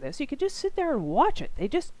numbers for this. You could just sit there and watch it. They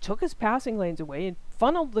just took his passing lanes away and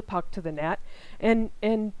funneled the puck to the net, and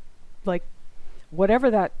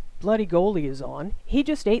whatever that bloody goalie is on, he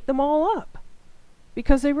just ate them all up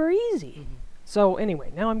because they were easy. Mm-hmm. So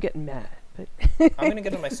anyway, now I'm getting mad. But I'm going to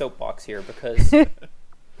get on my soapbox here, because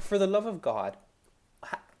for the love of God,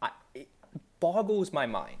 it boggles my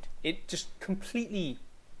mind. It just completely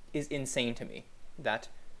is insane to me that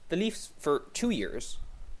the Leafs for 2 years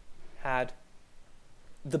had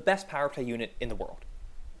the best power play unit in the world.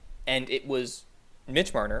 And it was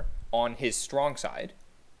Mitch Marner on his strong side,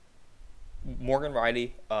 Morgan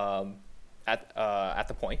Rielly at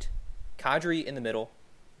the point, Kadri in the middle,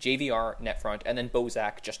 JVR net front, and then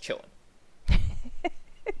Bozak just chilling.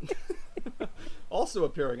 Also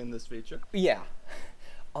appearing in this feature. Yeah.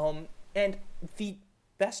 And the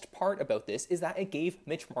best part about this is that it gave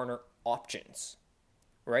Mitch Marner options,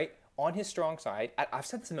 right? On his strong side, I've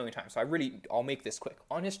said this a million times, so I'll make this quick.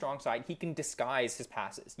 On his strong side, he can disguise his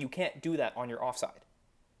passes. You can't do that on your offside,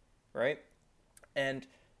 right? And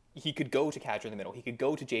he could go to Kadri in the middle. He could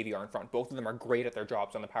go to JVR in front. Both of them are great at their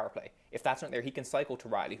jobs on the power play. If that's not there, he can cycle to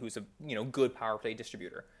Rielly, who's a good power play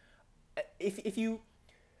distributor.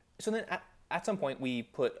 So then at some point we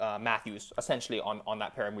put Matthews essentially on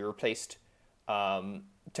that pair, and we replaced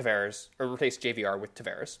replaced JVR with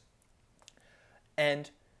Tavares. And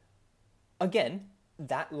again,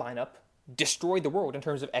 that lineup destroyed the world in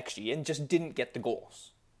terms of XG and just didn't get the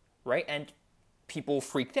goals, right? And people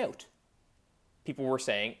freaked out. People were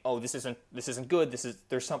saying, "Oh, this isn't good.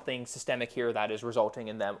 There's something systemic here that is resulting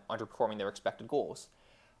in them underperforming their expected goals."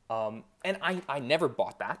 And I never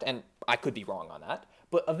bought that, and I could be wrong on that.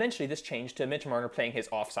 But eventually, this changed to Mitch Marner playing his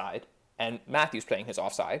offside and Matthews playing his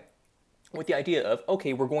offside, with the idea of,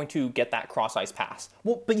 okay, we're going to get that cross-ice pass.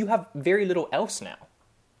 Well, but you have very little else now,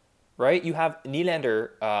 right? You have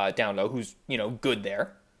Nylander down low, who's, good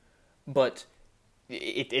there, but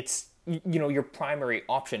it's your primary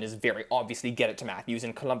option is very obviously get it to Matthews.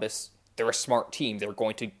 And Columbus, they're a smart team. They're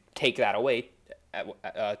going to take that away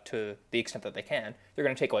to the extent that they can. They're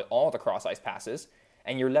going to take away all the cross-ice passes,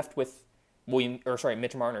 and you're left with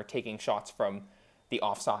Mitch Marner taking shots from the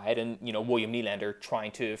offside, and William Nylander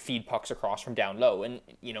trying to feed pucks across from down low, and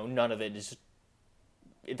none of it is.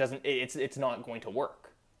 It's not going to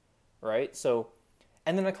work, right? So,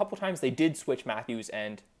 and then a couple times they did switch Matthews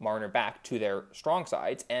and Marner back to their strong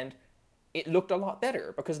sides, and it looked a lot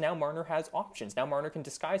better because now Marner has options. Now Marner can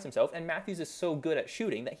disguise himself, and Matthews is so good at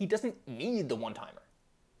shooting that he doesn't need the one-timer.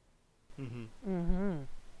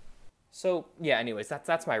 So yeah. Anyways,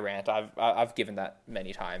 that's my rant. I've given that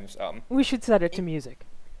many times. We should set it to music.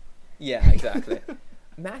 Yeah, exactly.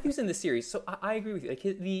 Matthews in the series. So I agree with you. Like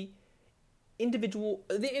the individual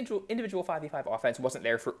 5v5 offense wasn't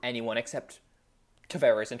there for anyone except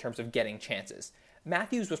Tavares in terms of getting chances.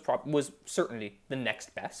 Matthews was certainly the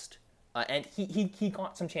next best, and he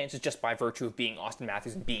got some chances just by virtue of being Austin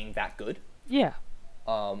Matthews and being that good. Yeah.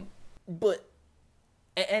 But.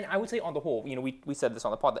 And I would say on the whole, we said this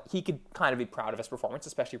on the pod, that he could kind of be proud of his performance,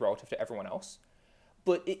 especially relative to everyone else.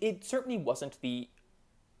 But it certainly wasn't the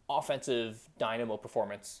offensive dynamo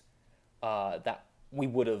performance that we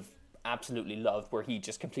would have absolutely loved, where he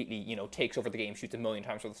just completely, takes over the game, shoots a million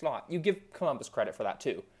times with the slot. You give Columbus credit for that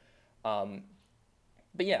too. But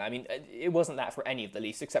yeah, I mean, it wasn't that for any of the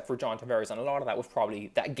Leafs except for John Tavares, and a lot of that was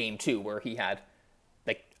probably that game too, where he had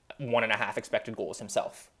like 1.5 expected goals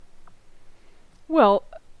himself. Well,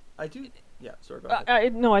 I do. Yeah, sorry about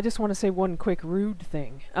that. I just want to say one quick rude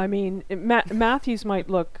thing. I mean, Matthews might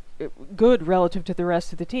look good relative to the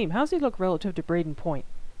rest of the team. How's he look relative to Braden Point?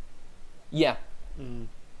 Yeah. This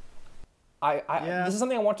is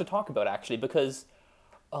something I want to talk about actually, because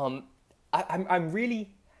I'm really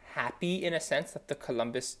happy in a sense that the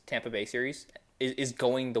Columbus Tampa Bay series is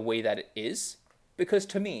going the way that it is, because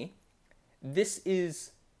to me, this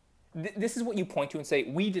is what you point to and say,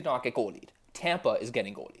 we did not get goalied. Tampa is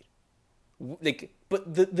getting goalied.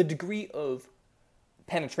 But the degree of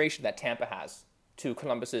penetration that Tampa has to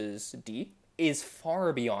Columbus's D is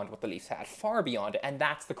far beyond what the Leafs had, far beyond it, and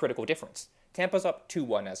that's the critical difference. Tampa's up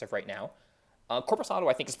 2-1 as of right now. Korpisalo,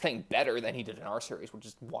 I think, is playing better than he did in our series, which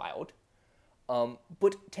is wild.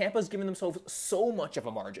 But Tampa's given themselves so much of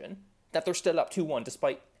a margin that they're still up 2-1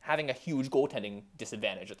 despite having a huge goaltending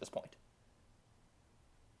disadvantage at this point.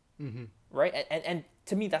 Right? And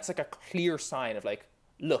to me, that's like a clear sign of like,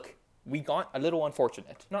 look, we got a little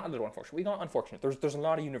unfortunate. Not a little unfortunate. We got unfortunate. There's a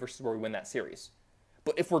lot of universes where we win that series.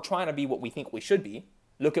 But if we're trying to be what we think we should be,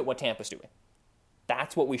 look at what Tampa's doing.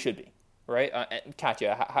 That's what we should be. Right?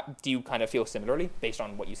 Katya, do you kind of feel similarly based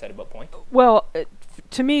on what you said about Point? Well,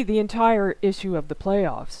 to me, the entire issue of the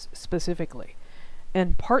playoffs specifically,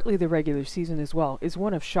 and partly the regular season as well, is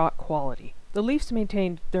one of shot quality. The Leafs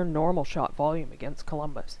maintained their normal shot volume against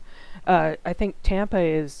Columbus. I think Tampa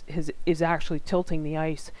is actually tilting the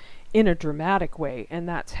ice in a dramatic way, and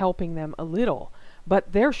that's helping them a little.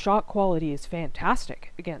 But their shot quality is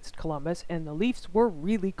fantastic against Columbus, and the Leafs were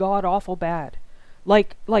really god-awful bad.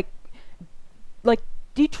 Like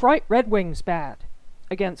Detroit Red Wings bad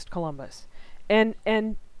against Columbus. And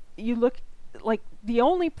you look like the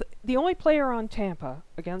only player on Tampa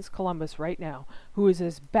against Columbus right now who is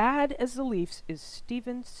as bad as the Leafs is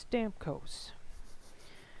Steven Stamkos,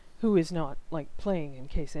 who is not like playing, in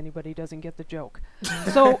case anybody doesn't get the joke.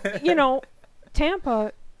 So,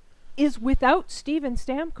 Tampa is without Steven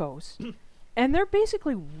Stamkos, and they're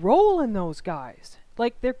basically rolling those guys.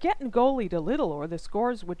 Like, they're getting goalied a little, or the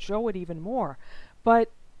scores would show it even more.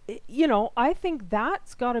 But, I think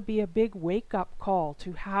that's got to be a big wake-up call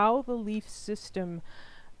to how the Leafs system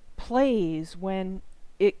plays when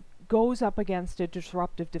it goes up against a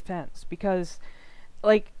disruptive defense. Because,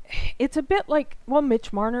 it's a bit like,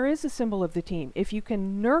 Mitch Marner is a symbol of the team. If you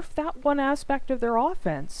can nerf that one aspect of their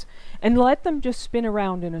offense and let them just spin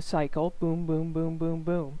around in a cycle, boom, boom, boom, boom,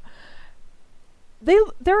 boom,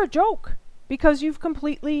 they're a joke. Because you've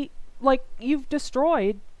completely, you've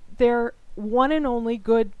destroyed their one and only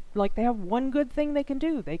good, they have one good thing they can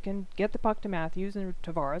do. They can get the puck to Matthews and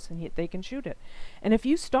Tavares, and they can shoot it. And if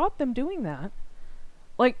you stop them doing that,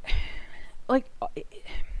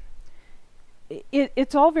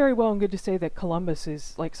 it's all very well and good to say that Columbus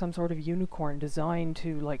is like some sort of unicorn designed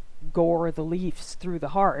to, gore the Leafs through the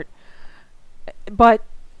heart. But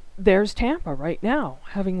there's Tampa right now,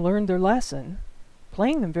 having learned their lesson,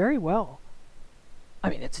 playing them very well. I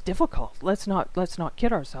mean, it's difficult. Let's not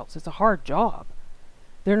kid ourselves. It's a hard job.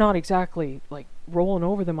 They're not exactly like rolling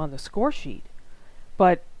over them on the score sheet,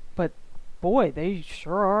 but boy, they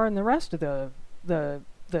sure are in the rest of the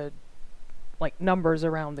like numbers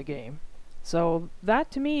around the game. So that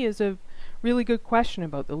to me is a really good question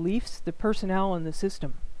about the Leafs, the personnel, and the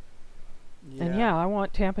system. Yeah. And yeah, I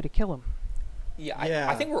want Tampa to kill them. Yeah,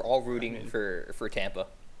 I think we're all rooting for Tampa.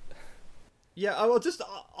 Yeah, well, just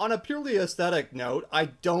on a purely aesthetic note, I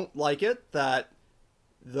don't like it that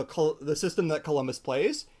the system that Columbus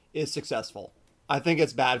plays is successful. I think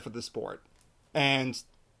it's bad for the sport. And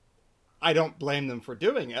I don't blame them for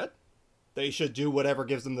doing it. They should do whatever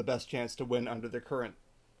gives them the best chance to win under the current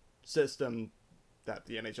system that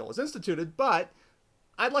the NHL has instituted, but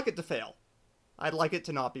I'd like it to fail. I'd like it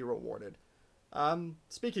to not be rewarded.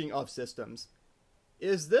 Speaking of systems,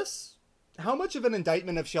 how much of an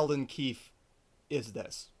indictment of Sheldon Keefe is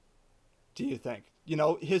this, do you think? You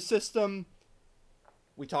know, his system,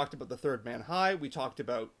 we talked about the third man high, we talked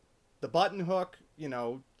about the button hook, you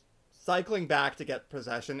know, cycling back to get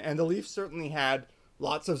possession, and the Leafs certainly had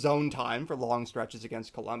lots of zone time for long stretches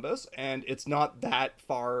against Columbus, and it's not that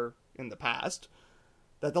far in the past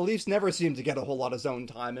that the Leafs never seem to get a whole lot of zone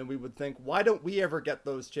time, and we would think, why don't we ever get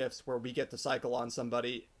those shifts where we get to cycle on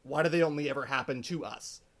somebody? Why do they only ever happen to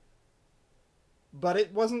us? But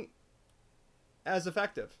it wasn't as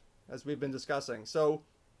effective as we've been discussing. So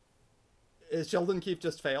is Sheldon Keefe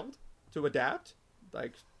just failed to adapt?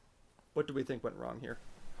 Like, what do we think went wrong here?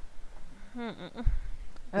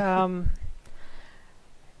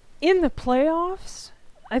 In the playoffs,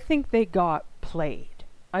 I think they got played.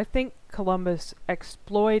 I think Columbus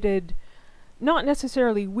exploited not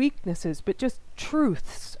necessarily weaknesses, but just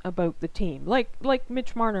truths about the team, like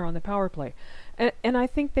Mitch Marner on the power play. And I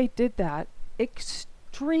think they did that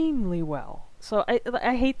extremely well. So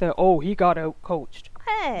I hate he got out coached.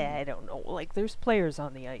 I don't know. Like, there's players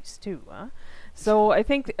on the ice too, huh? So I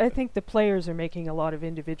think the players are making a lot of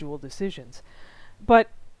individual decisions, but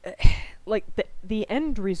like the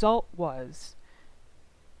end result was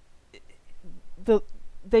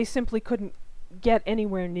they simply couldn't get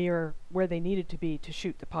anywhere near where they needed to be to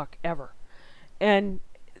shoot the puck ever, and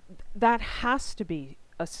that has to be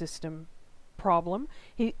a system problem.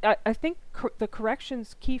 I think the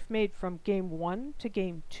corrections Keefe made from game 1 to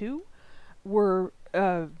game 2 were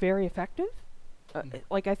very effective.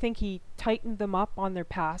 Like, I think he tightened them up on their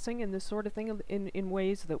passing and this sort of thing in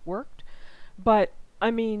ways that worked. But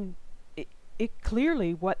I mean, it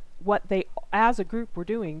clearly what they as a group were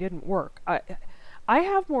doing didn't work. I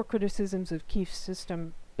have more criticisms of Keefe's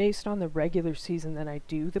system based on the regular season than I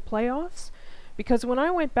do the playoffs, because when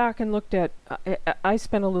I went back and looked at, I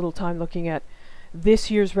spent a little time looking at this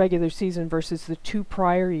year's regular season versus the 2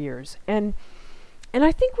 prior years, and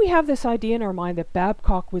I think we have this idea in our mind that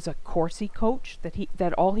Babcock was a Corsi coach,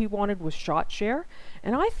 that all he wanted was shot share,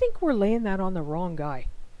 and I think we're laying that on the wrong guy,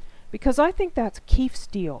 because I think that's Keefe's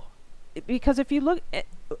deal. Because if you look at,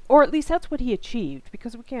 or at least that's what he achieved,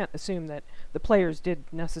 because we can't assume that the players did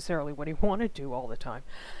necessarily what he wanted to all the time.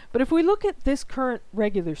 But if we look at this current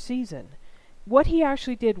regular season, what he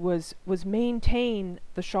actually did was maintain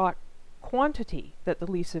the shot quantity that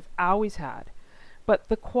the Leafs have always had, but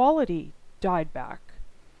the quality died back,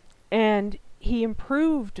 and he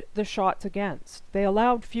improved the shots against. They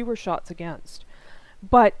allowed fewer shots against,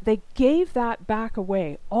 but they gave that back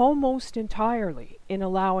away almost entirely in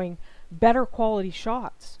allowing better quality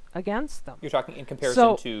shots against them. You're talking in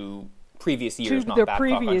comparison to previous years, not Babcock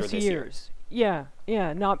under this year. Yeah,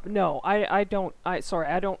 I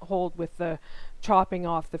don't hold with the chopping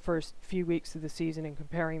off the first few weeks of the season and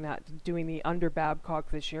comparing that to doing the under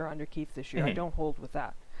Babcock this year, under Keefe this year. I don't hold with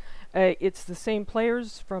that. It's the same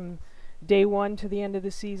players from day 1 to the end of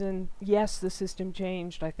the season. Yes, the system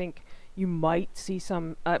changed. I think you might see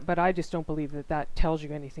some, but I just don't believe that tells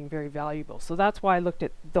you anything very valuable. So that's why I looked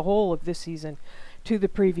at the whole of this season to the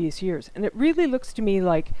previous years. And it really looks to me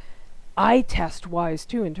like eye test wise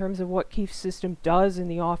too, in terms of what Keefe's system does in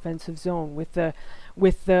the offensive zone with the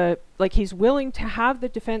like, he's willing to have the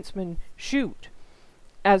defenseman shoot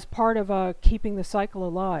as part of keeping the cycle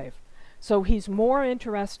alive. So he's more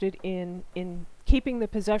interested in keeping the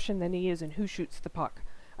possession than he is in who shoots the puck.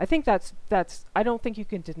 I think that's I don't think you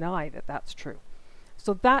can deny that that's true.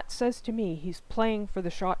 So that says to me he's playing for the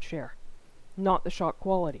shot share, not the shot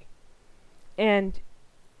quality. And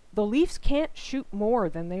the Leafs can't shoot more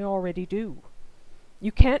than they already do.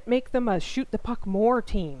 You can't make them a shoot the puck more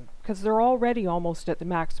team, because they're already almost at the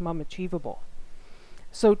maximum achievable.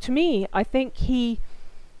 So to me, I think he,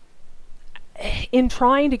 in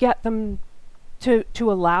trying to get them to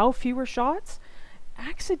allow fewer shots,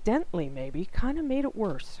 accidentally maybe kind of made it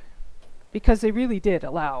worse, because they really did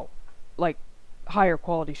allow like higher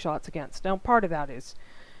quality shots against. Now part of that is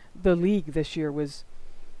the league this year was,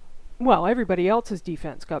 well, everybody else's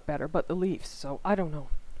defense got better but the Leafs, so I don't know.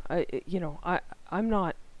 I'm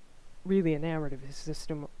not really enamored of his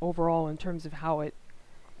system overall in terms of how it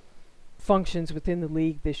functions within the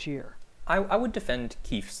league this year. I would defend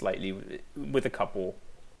Keefe slightly with a couple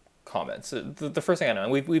comments. The first thing I know,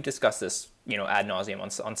 and we've discussed this, ad nauseum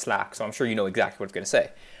on Slack, so I'm sure you know exactly what it's going to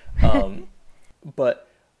say. But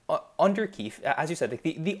under Keefe, as you said, like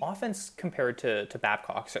the offense compared to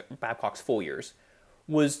Babcock's full years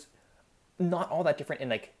was not all that different in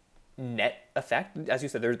like net effect. As you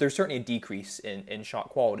said, there's certainly a decrease in shot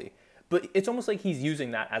quality, but it's almost like he's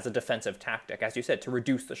using that as a defensive tactic, as you said, to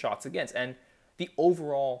reduce the shots against. And the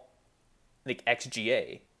overall like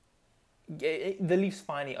XGA, the Leafs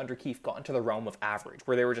finally under Keefe got into the realm of average,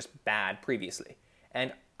 where they were just bad previously.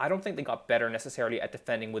 And I don't think they got better necessarily at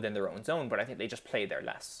defending within their own zone, but I think they just played there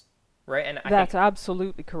less, right? And that's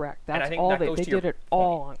absolutely correct. That's all they did it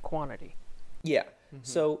all on quantity. Yeah. Mm-hmm.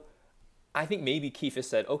 So I think maybe Keefe has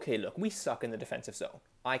said, okay, look, we suck in the defensive zone.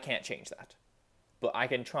 I can't change that, but I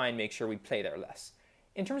can try and make sure we play there less.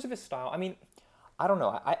 In terms of his style, I mean, I don't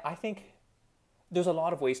know. I think there's a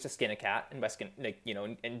lot of ways to skin a cat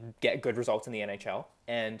and get good results in the NHL.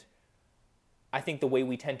 And I think the way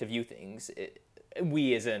we tend to view things,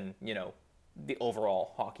 we as in, the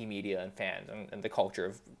overall hockey media and fans and the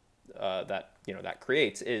culture of that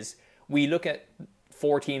creates, is we look at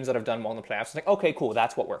 4 teams that have done well in the playoffs. It's like, okay, cool,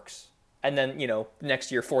 that's what works. And then,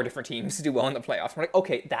 next year, 4 different teams do well in the playoffs. We're like,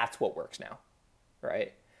 okay, that's what works now,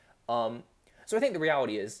 right? So I think the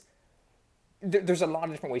reality is, there's a lot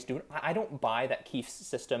of different ways to do it. I don't buy that Keefe's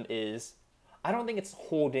system is... I don't think it's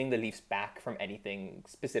holding the Leafs back from anything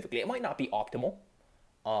specifically. It might not be optimal.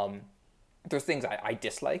 There's things I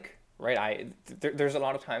dislike, right? There's a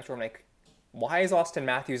lot of times where I'm like, why is Austin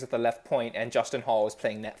Matthews at the left point and Justin Hall is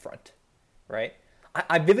playing net front, right?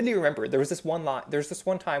 I vividly remember there's this one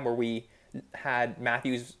time where we had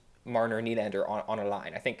Matthews, Marner, and Nylander on a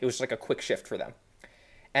line. I think it was like a quick shift for them.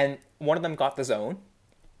 And one of them got the zone,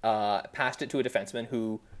 passed it to a defenseman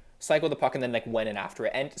who cycled the puck and then like went in after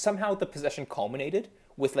it. And somehow the possession culminated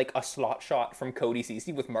with like a slot shot from Cody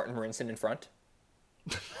Ceci with Martin Marincin in front.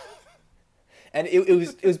 And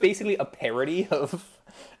it was basically a parody of,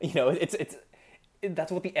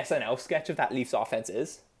 that's what the SNL sketch of that Leafs offense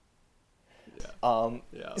is.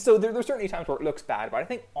 Yeah. So there's certainly times where it looks bad, but I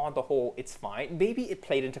think on the whole it's fine. Maybe it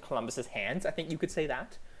played into Columbus's hands. I think you could say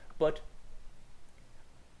that, but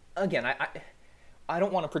again, I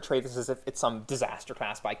don't want to portray this as if it's some disaster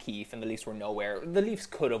class by Keefe and the Leafs were nowhere. The Leafs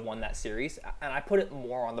could have won that series, and I put it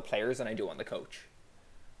more on the players than I do on the coach.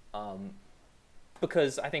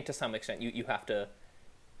 Because I think to some extent you have to,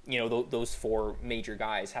 those 4 major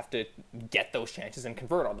guys have to get those chances and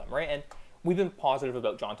convert on them, right? And we've been positive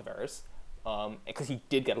about John Tavares, because he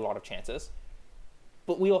did get a lot of chances,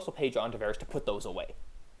 but we also pay John Tavares to put those away,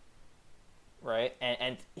 right?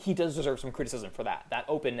 And he does deserve some criticism for that. That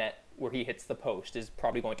open net where he hits the post is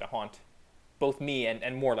probably going to haunt both me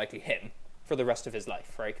and more likely him for the rest of his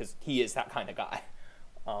life, right? Because he is that kind of guy.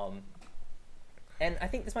 And I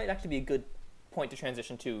think this might actually be a good point to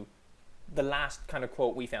transition to the last kind of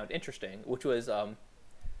quote we found interesting, which was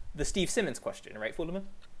the Steve Simmons question, right, Fullerman?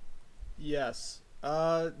 Yes.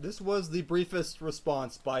 This was the briefest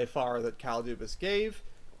response by far that Kyle Dubas gave,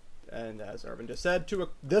 and as Arvin just said, to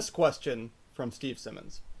this question from Steve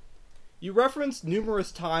Simmons. You referenced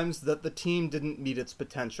numerous times that the team didn't meet its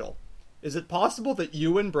potential. Is it possible that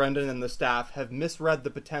you and Brendan and the staff have misread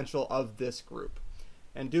the potential of this group?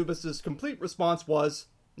 And Dubas's complete response was,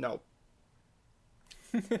 no.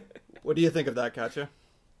 What do you think of that, Katja?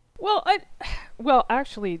 Well,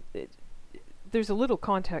 actually, there's a little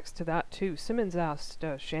context to that too. Simmons asked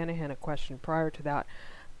Shanahan a question prior to that,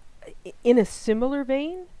 in a similar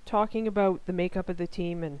vein, talking about the makeup of the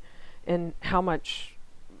team and how much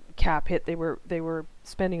cap hit they were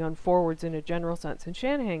spending on forwards in a general sense. And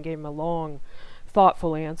Shanahan gave him a long,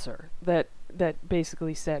 thoughtful answer that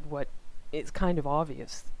basically said what is kind of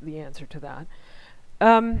obvious, the answer to that.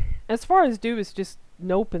 As far as Dubas just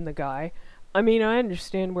noping the guy, I mean, I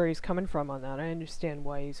understand where he's coming from on that. I understand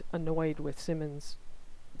why he's annoyed with Simmons'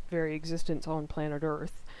 very existence on planet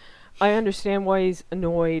Earth. I understand why he's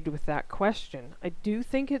annoyed with that question. I do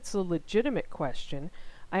think it's a legitimate question.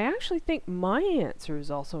 I actually think my answer is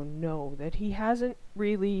also no, that he hasn't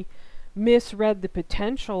really misread the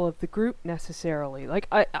potential of the group necessarily. Like,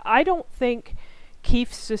 I don't think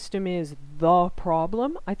Keefe's system is the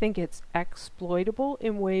problem. I think it's exploitable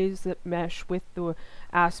in ways that mesh with the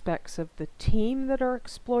aspects of the team that are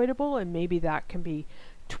exploitable, and maybe that can be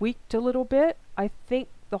tweaked a little bit. I think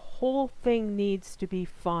the whole thing needs to be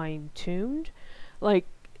fine-tuned. Like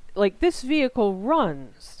this vehicle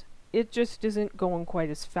runs. It just isn't going quite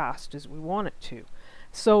as fast as we want it to.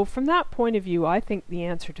 So from that point of view, I think the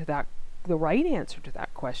right answer to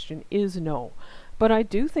that question is no. But I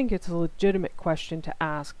do think it's a legitimate question to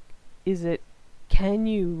ask, can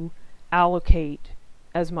you allocate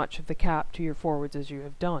as much of the cap to your forwards as you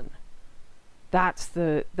have done? That's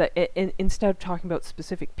instead of talking about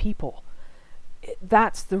specific people,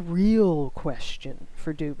 that's the real question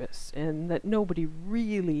for Dubas, and that nobody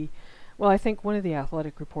really, well, I think one of the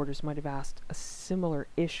Athletic reporters might have asked a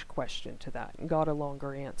similar-ish question to that and got a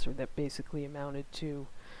longer answer that basically amounted to,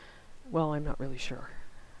 well, I'm not really sure.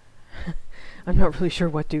 I'm not really sure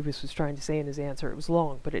what Dubas was trying to say in his answer. It was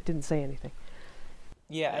long, but it didn't say anything.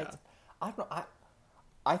 Yeah. I don't know.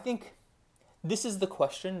 I think this is the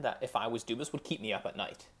question that, if I was Dubas, would keep me up at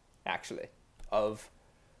night, actually. Of,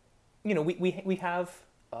 we have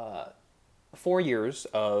 4 years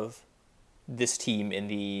of this team in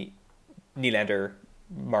the Nylander,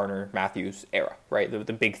 Marner, Matthews era, right?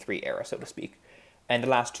 The big three era, so to speak. And the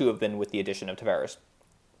last two have been with the addition of Tavares.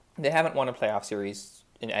 They haven't won a playoff series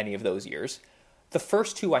in any of those years. The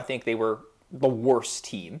first two, I think they were the worst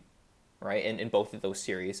team, right, in both of those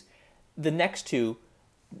series. The next two,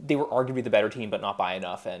 they were arguably the better team, but not by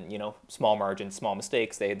enough. And, small margins, small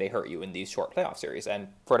mistakes, they hurt you in these short playoff series. And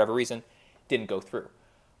for whatever reason, didn't go through.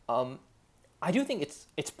 I do think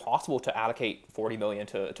it's possible to allocate $40 million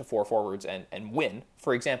to four forwards and win.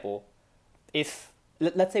 For example, if,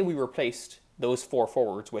 let's say we replaced those four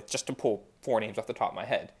forwards with, just to pull four names off the top of my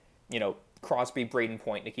head, Crosby, Braden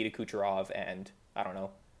Point, Nikita Kucherov, and I don't know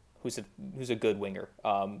who's a good winger,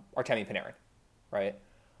 Artemi Panarin, right?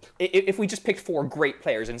 If we just picked four great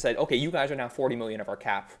players and said, okay, you guys are now $40 million of our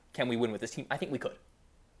cap, can we win with this team? I think we could,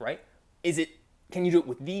 right? Can you do it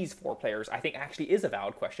with these four players? I think actually is a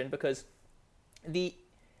valid question, because the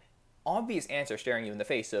obvious answer staring you in the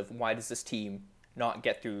face of why does this team not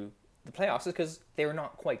get through the playoffs is because they're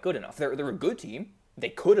not quite good enough. They're a good team. They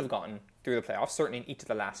could have gotten through the playoffs, certainly in each of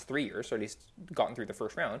the last 3 years, or at least gotten through the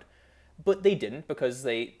first round. But they didn't, because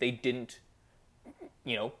they didn't,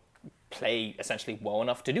 play essentially well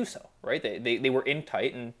enough to do so, right? They were in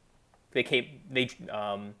tight, and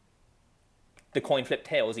the coin flipped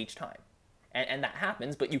tails each time. And that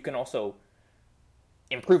happens, but you can also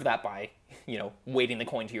improve that by, weighting the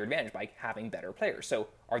coin to your advantage by having better players. So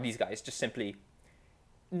are these guys just simply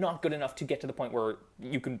not good enough to get to the point where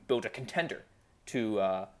you can build a contender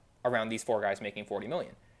to around these four guys making $40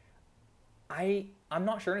 million? I'm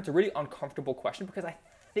not sure, and it's a really uncomfortable question, because I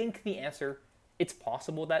think the answer, it's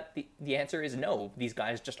possible that the answer is no. These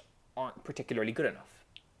guys just aren't particularly good enough,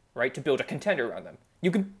 right, to build a contender around them.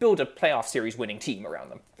 You can build a playoff series winning team around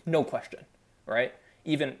them, no question, right?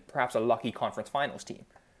 Even perhaps a lucky conference finals team.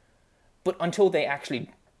 But until they actually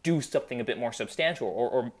do something a bit more substantial,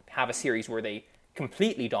 or have a series where they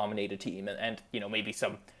completely dominate a team and maybe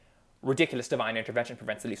some ridiculous divine intervention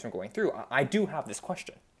prevents the Leafs from going through, I do have this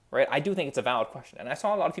question, right? I do think it's a valid question. And I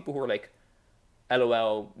saw a lot of people who were like,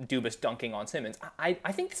 LOL, Dubas dunking on Simmons. I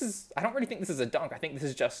don't really think this is a dunk. I think this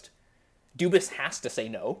is just, Dubas has to say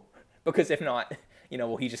no, because if not,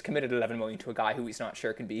 he just committed $11 million to a guy who he's not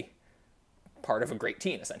sure can be part of a great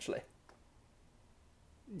team, essentially.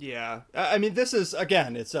 Yeah. I mean, this is,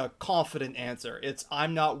 again, it's a confident answer.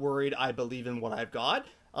 I'm not worried. I believe in what I've got.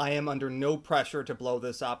 I am under no pressure to blow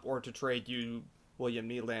this up or to trade you William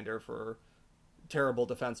Nylander for terrible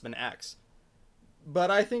defenseman X.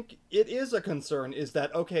 But I think it is a concern, is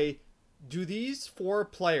that, okay, do these four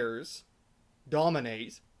players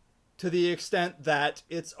dominate to the extent that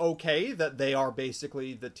it's okay that they are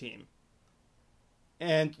basically the team?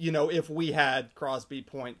 And, if we had Crosby,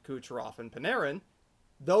 Point, Kucherov, and Panarin,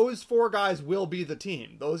 those four guys will be the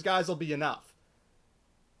team. Those guys will be enough.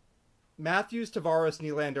 Matthews, Tavares,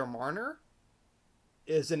 Nylander, Marner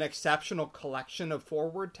is an exceptional collection of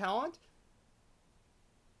forward talent.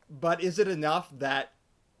 But is it enough that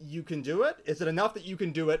you can do it? Is it enough that you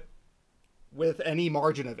can do it with any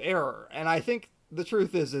margin of error? And I think the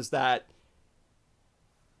truth is that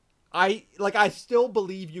I still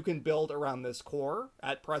believe you can build around this core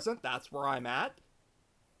at present. That's where I'm at.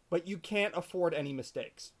 But you can't afford any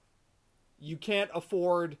mistakes. You can't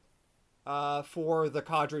afford for the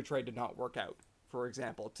Kadri trade to not work out, for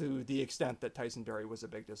example, to the extent that Tyson Barrie was a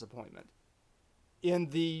big disappointment. In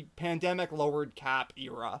the pandemic lowered cap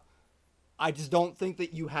era, I just don't think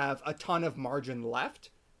that you have a ton of margin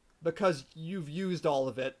left because you've used all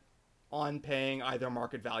of it on paying either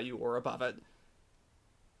market value or above it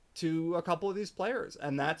to a couple of these players.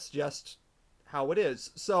 And that's just how it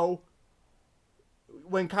is. So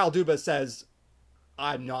when Kyle Dubas says,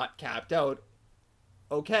 I'm not capped out,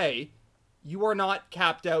 okay, you are not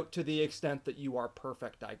capped out to the extent that you are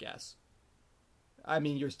perfect, I guess. I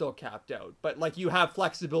mean, you're still capped out, but like you have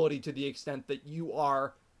flexibility to the extent that you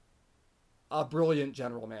are a brilliant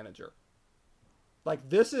general manager. Like,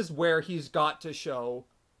 this is where he's got to show,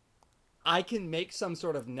 I can make some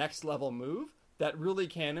sort of next level move that really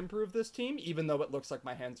can improve this team, even though it looks like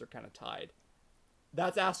my hands are kind of tied.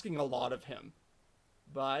 That's asking a lot of him.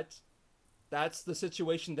 But that's the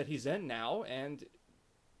situation that he's in now, and,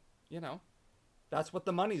 you know, that's what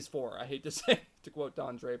the money's for, I hate to say, to quote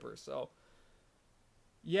Don Draper. So,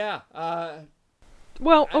 yeah.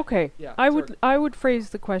 Well, okay. Yeah, I would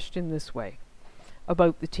phrase the question this way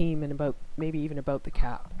about the team and about maybe even about the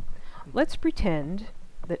cap. Let's pretend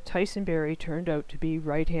that Tyson Barrie turned out to be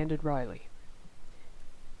right-handed Riley.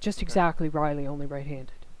 Just exactly Riley, only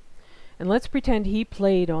right-handed. And let's pretend he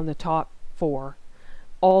played on the top 4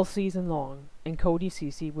 all season long, and Cody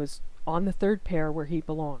Ceci was on the third pair where he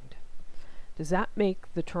belonged. Does that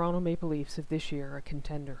make the Toronto Maple Leafs of this year a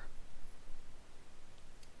contender?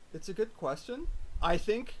 It's a good question. I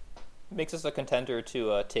think... Makes us a contender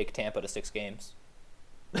to take Tampa to 6 games.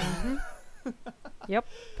 Yep,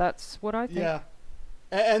 that's what I think. Yeah.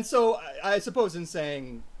 And so I suppose in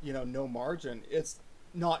saying, you know, no margin, it's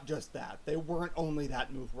not just that. They weren't only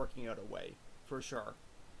that move working out away, for sure.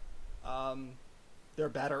 They're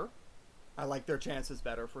better. I like their chances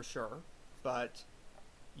better, for sure. But,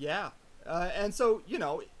 yeah. And so, you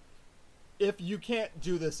know, if you can't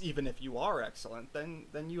do this even if you are excellent,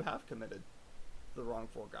 then you have committed the wrong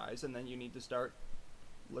 4 guys, and then you need to start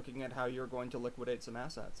looking at how you're going to liquidate some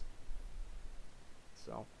assets.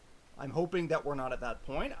 So, I'm hoping that we're not at that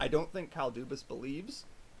point. I don't think Kyle Dubas believes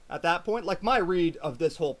at that point. Like, my read of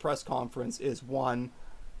this whole press conference is, 1,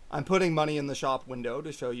 I'm putting money in the shop window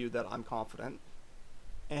to show you that I'm confident.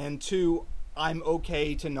 And 2, I'm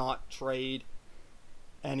okay to not trade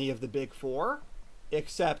any of the big 4,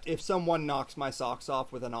 except if someone knocks my socks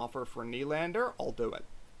off with an offer for Nylander, I'll do it.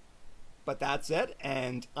 But that's it,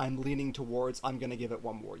 and I'm leaning towards I'm going to give it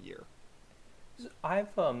 1 more year. I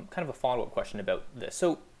have kind of a follow-up question about this.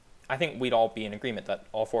 So I think we'd all be in agreement that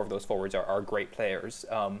all 4 of those forwards are great players.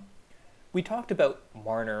 We talked about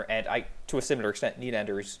Marner and, to a similar extent,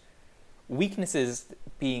 Nylander's weaknesses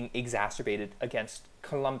being exacerbated against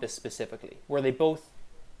Columbus specifically, where they both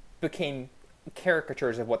became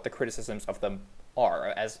caricatures of what the criticisms of them are,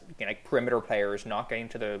 as, you know, like perimeter players, not getting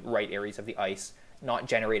to the right areas of the ice, not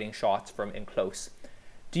generating shots from in close.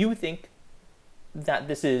 Do you think that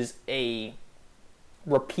this is a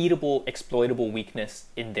repeatable, exploitable weakness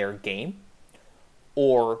in their game,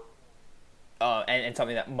 or and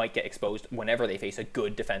something that might get exposed whenever they face a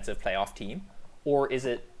good defensive playoff team? Or is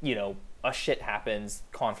it, you know, a shit happens,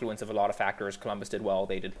 confluence of a lot of factors, Columbus did well,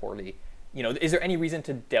 they did poorly? You know, is there any reason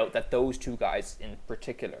to doubt that those 2 guys in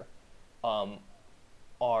particular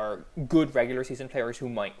are good regular season players who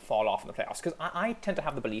might fall off in the playoffs? Because I tend to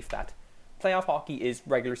have the belief that playoff hockey is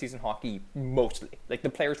regular season hockey mostly. Like, the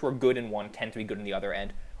players who are good in one tend to be good in the other,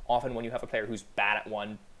 and often when you have a player who's bad at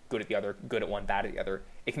one, good at the other, good at one, bad at the other,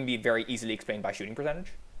 it can be very easily explained by shooting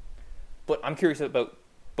percentage. But I'm curious about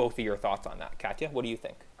both of your thoughts on that. Katya, what do you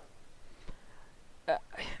think?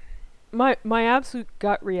 My absolute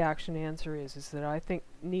gut reaction answer is that I think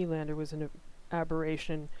Nylander was an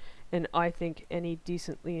aberration, and I think any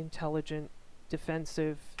decently intelligent,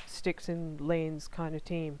 defensive, sticks in lanes kind of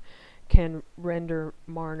team can render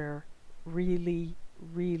Marner really,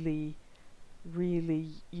 really, really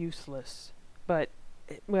useless. But,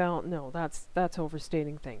 well, no, that's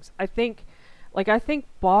overstating things. I think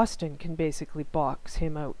Boston can basically box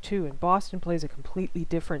him out too, and Boston plays a completely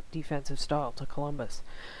different defensive style to Columbus.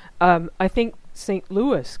 I think St.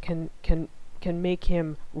 Louis can make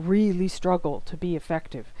him really struggle to be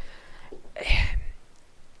effective.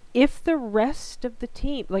 If the rest of the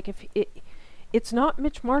team, like, it's not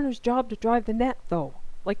Mitch Marner's job to drive the net, though.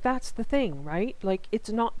 Like, that's the thing, right? Like,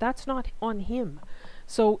 that's not on him.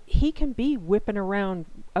 So he can be whipping around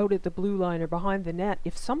out at the blue line or behind the net.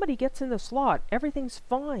 If somebody gets in the slot, everything's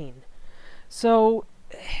fine. So,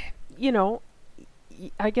 you know,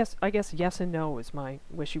 I guess yes and no is my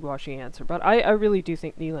wishy-washy answer. But I really do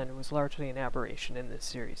think Nylander was largely an aberration in this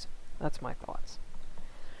series. That's my thoughts.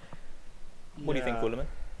 What do you think, Willeman?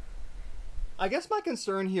 I guess my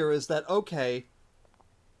concern here is that, okay,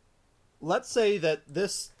 let's say that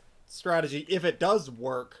this strategy, if it does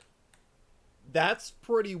work, that's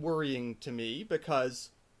pretty worrying to me,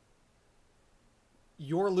 because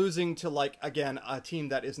you're losing to, like, again, a team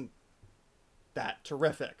that isn't that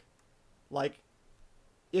terrific. Like,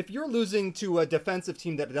 if you're losing to a defensive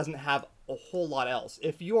team that doesn't have a whole lot else,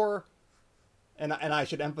 if you're, and I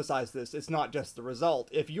should emphasize this, it's not just the result.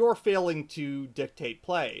 If you're failing to dictate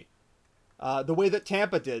play, the way that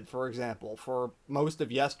Tampa did, for example, for most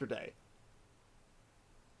of yesterday,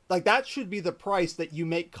 like, that should be the price that you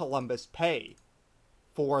make Columbus pay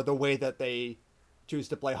for the way that they choose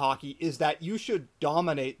to play hockey, is that you should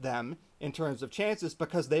dominate them in terms of chances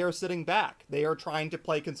because they are sitting back. They are trying to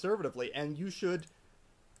play conservatively, and you should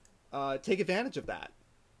take advantage of that.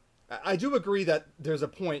 I do agree that there's a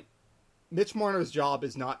point. Mitch Marner's job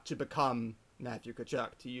is not to become Matthew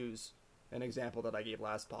Tkachuk, to use an example that I gave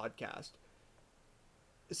last podcast.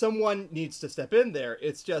 Someone needs to step in there.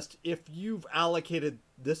 It's just, if you've allocated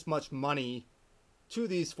this much money to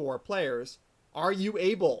these 4 players, are you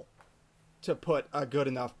able to put a good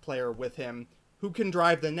enough player with him who can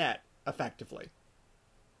drive the net effectively?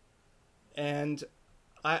 And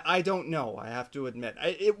I don't know, I have to admit.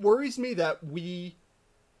 It worries me that we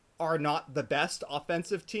are not the best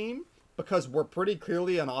offensive team, because we're pretty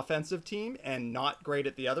clearly an offensive team and not great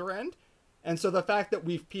at the other end. And so the fact that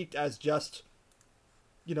we've peaked as just,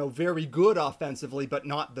 very good offensively but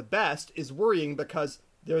not the best is worrying, because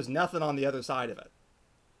there's nothing on the other side of it.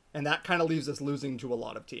 And that kind of leaves us losing to a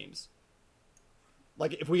lot of teams.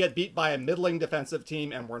 Like, if we get beat by a middling defensive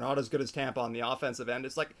team and we're not as good as Tampa on the offensive end,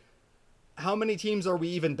 it's like, how many teams are we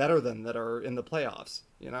even better than that are in the playoffs,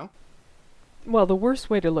 Well, the worst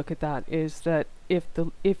way to look at that is that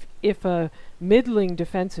if a middling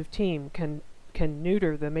defensive team can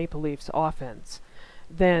neuter the Maple Leafs offense,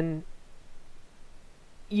 then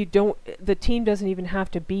the team doesn't even have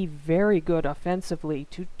to be very good offensively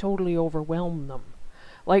to totally overwhelm them.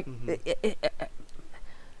 Like,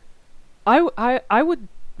 I would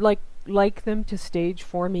like them to stage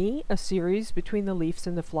for me a series between the Leafs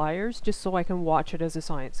and the Flyers, just so I can watch it as a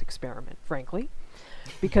science experiment, frankly,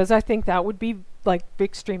 because I think that would be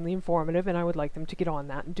extremely informative, and I would like them to get on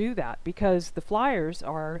that and do that, because the Flyers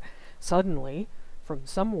are suddenly, from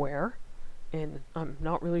somewhere, and I'm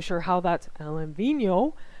not really sure how that's Alain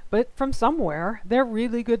Vigneault, but from somewhere, they're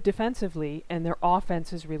really good defensively, and their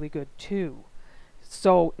offense is really good too.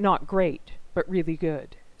 So, not great, but really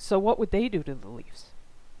good. So what would they do to the Leafs?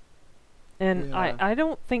 And yeah. I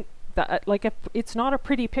don't think that, it's not a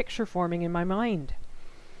pretty picture forming in my mind.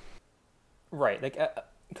 Right.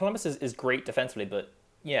 Columbus is great defensively, but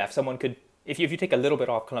yeah, if you take a little bit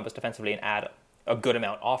off Columbus defensively and add a good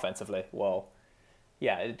amount offensively, well,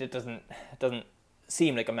 yeah, it doesn't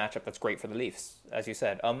seem like a matchup that's great for the Leafs, as you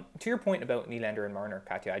said. To your point about Nylander and Marner,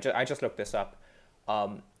 Katya, I just looked this up.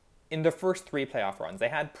 In the first 3 playoff runs, they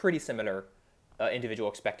had pretty similar individual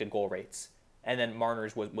expected goal rates, and then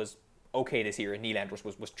Marner's was okay this year, and Nylander's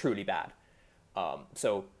was truly bad.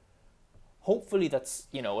 So hopefully that's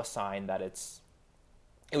a sign that it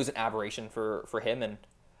was an aberration for him, and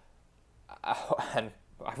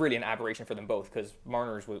really an aberration for them both, because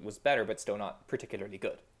Marner's was better, but still not particularly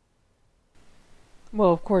good.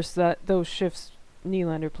 Well, of course, those shifts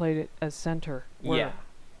Nylander played it as center. Yeah.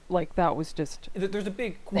 That was just there's a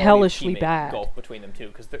big hellishly bad gulf between them too,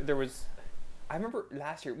 because there was. I remember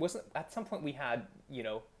last year, at some point we had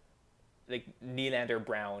Nylander,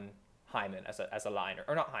 Brown, Hyman as a liner,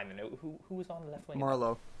 or not Hyman. Who was on the left wing?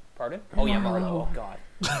 Marleau. Pardon? Oh yeah, Marleau. Oh God.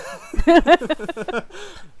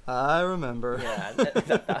 I remember. Yeah,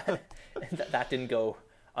 that didn't go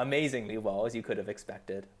amazingly well, as you could have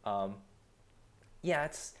expected. Yeah,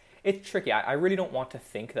 it's tricky. I really don't want to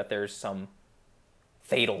think that there's some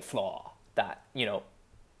fatal flaw that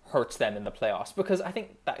hurts them in the playoffs, because I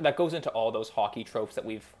think that goes into all those hockey tropes that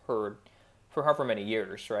we've heard for however many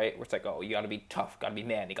years, right? Where it's like, oh, you got to be tough, got to be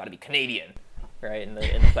man, you got to be Canadian, right? In the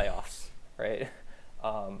playoffs, right?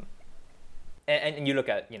 And you look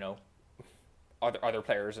at other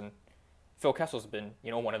players, and Phil Kessel's been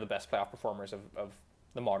one of the best playoff performers of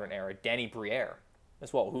the modern era. Danny Briere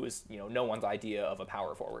as well, who is no one's idea of a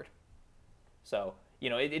power forward. So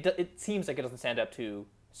it seems like it doesn't stand up to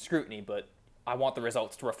scrutiny, but I want the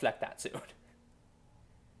results to reflect that soon.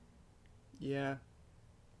 Yeah.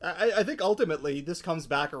 I think ultimately this comes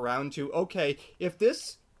back around to, okay, if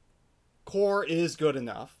this core is good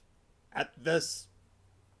enough at this,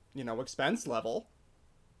 expense level,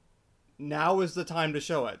 now is the time to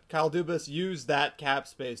show it. Kyle Dubas, use that cap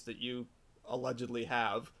space that you allegedly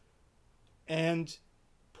have and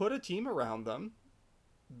put a team around them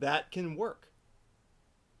that can work.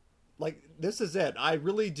 This is it. I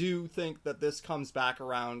really do think that this comes back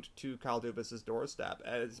around to Kyle Dubas' doorstep.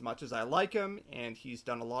 As much as I like him, and he's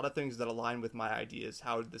done a lot of things that align with my ideas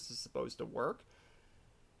how this is supposed to work,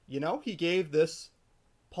 he gave this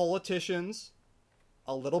politicians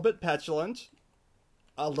a little bit petulant,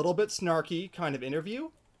 a little bit snarky kind of interview.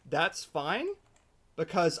 That's fine,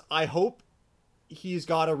 because I hope he's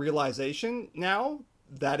got a realization now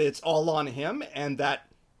that it's all on him and that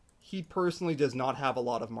he personally does not have a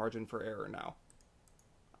lot of margin for error now.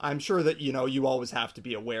 I'm sure that, you always have to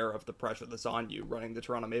be aware of the pressure that's on you running the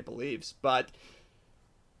Toronto Maple Leafs, but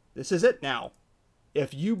this is it now.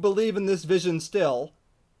 If you believe in this vision still,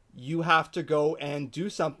 you have to go and do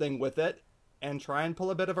something with it and try and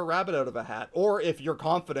pull a bit of a rabbit out of a hat. Or if you're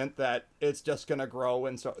confident that it's just going to grow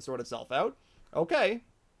and sort itself out, okay,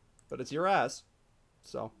 but it's your ass.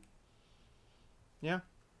 So, yeah,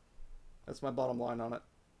 that's my bottom line on it.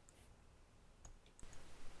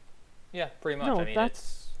 Yeah, pretty much. No, I mean,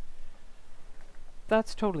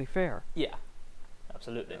 that's totally fair. Yeah,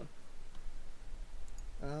 absolutely.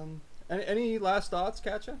 Any last thoughts,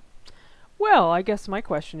 Katja? Well, I guess my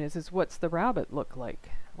question is what's the rabbit look like?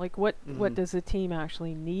 Like, what does a team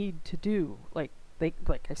actually need to do? Like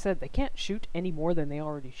I said, they can't shoot any more than they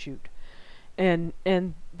already shoot, and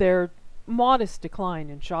their modest decline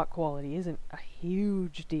in shot quality isn't a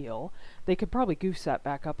huge deal. They could probably goose that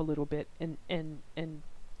back up a little bit and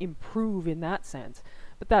improve in that sense,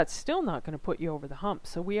 but that's still not going to put you over the hump.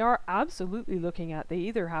 So we are absolutely looking at, they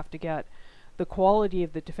either have to get the quality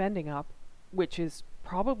of the defending up, which is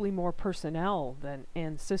probably more personnel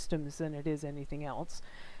and systems than it is anything else,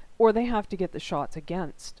 or they have to get the shots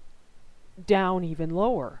against down even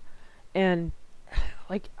lower. And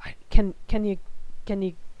like, can you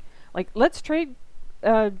like, let's trade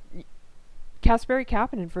Kasperi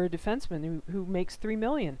Kapanen for a defenseman who makes $3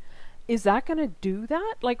 million. Is that going to do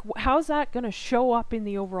that? Like, how's that going to show up in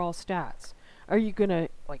the overall stats? Are you going to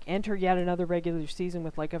like enter yet another regular season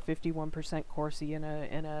with like a 51% Corsi and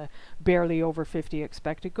a barely over 50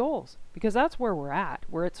 expected goals? Because that's where we're at.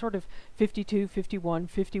 We're at sort of 52, 51,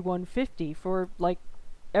 51, 50 for like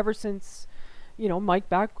ever since, Mike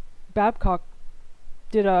Babcock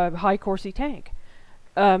did a high Corsi tank.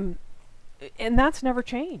 And that's never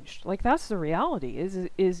changed. Like, that's the reality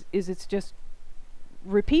is it's just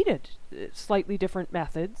repeated slightly different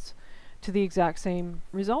methods to the exact same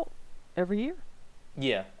result every year.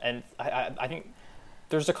 Yeah, and I think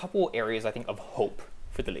there's a couple areas, I think, of hope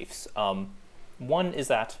for the Leafs. One is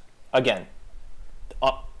that, again,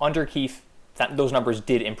 under Keefe, those numbers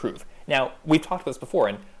did improve. Now, we've talked about this before,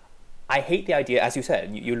 and I hate the idea, as you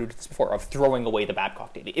said, you alluded to this before, of throwing away the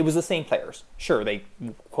Babcock data. It was the same players. Sure, they,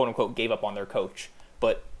 quote-unquote, gave up on their coach,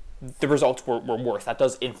 but the results were worse. That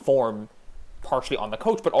does inform partially on the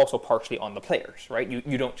coach, but also partially on the players, right?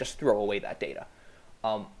 You don't just throw away that data.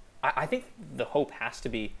 I think the hope has to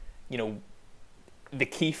be, the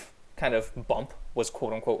Keefe kind of bump was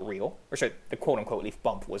quote-unquote real. Or sorry, the quote-unquote Leaf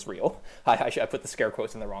bump was real. I put the scare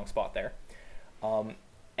quotes in the wrong spot there.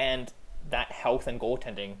 And that health and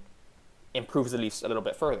goaltending improves the Leafs a little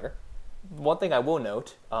bit further. One thing I will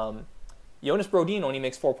note, Jonas Brodin only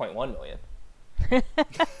makes $4.1 million.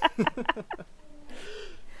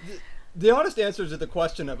 The honest answer to the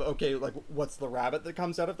question of, okay, like, what's the rabbit that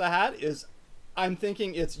comes out of the hat is, I'm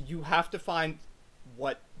thinking it's, you have to find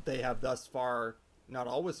what they have thus far not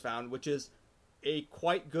always found, which is a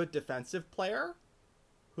quite good defensive player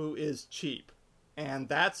who is cheap. And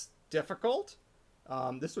that's difficult.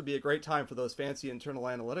 This would be a great time for those fancy internal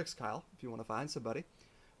analytics, Kyle, if you want to find somebody.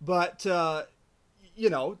 But, that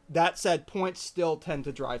said, points still tend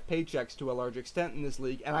to drive paychecks to a large extent in this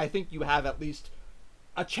league. And I think you have at least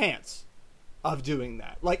a chance of doing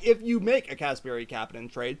that. Like, if you make a Kasperi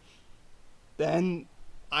Kapanen trade, then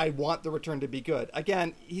I want the return to be good.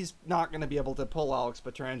 Again, he's not going to be able to pull Alex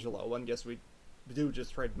Pietrangelo. I guess we do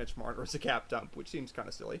just trade Mitch Marner as a cap dump, which seems kind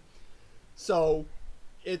of silly. So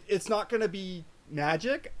it's not going to be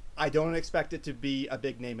magic. I don't expect it to be a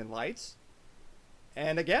big name in lights.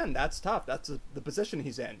 And again, that's tough. That's the position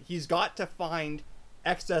he's in. He's got to find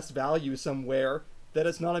excess value somewhere that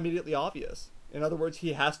it's not immediately obvious. In other words,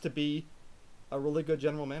 he has to be a really good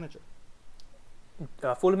general manager.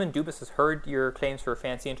 Fulemin Dubas has heard your claims for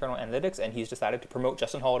fancy internal analytics, and he's decided to promote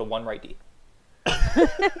Justin Hall to one right D.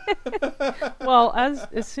 Well,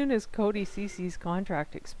 as soon as Cody Cece's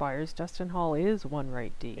contract expires, Justin Hall is one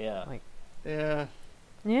right D. Yeah.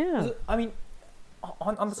 Yeah. I mean,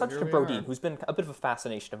 on the subject of Brodin, who's been a bit of a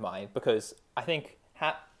fascination of mine, because I think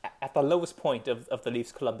at the lowest point of the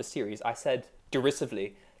Leafs Columbus series, I said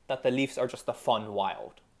derisively that the Leafs are just the fun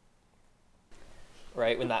wild.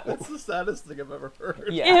 Right? That's the saddest thing I've ever heard.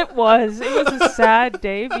 Yeah. It was a sad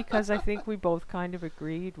day because I think we both kind of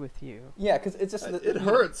agreed with you. Yeah, because it's just... It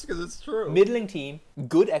hurts because it's true. Middling team,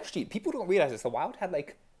 good XG. People don't realize this. The Wild had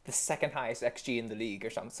like the the second highest XG in the league or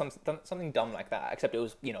something dumb like that, except it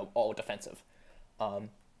was, all defensive.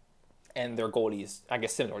 And their goalies, I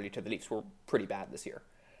guess similarly to the Leafs, were pretty bad this year.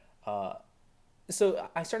 So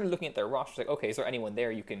I started looking at their rosters, like, okay, is there anyone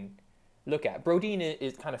there you can look at? Brodin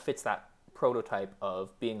is kind of fits that prototype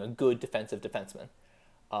of being a good defensive defenseman.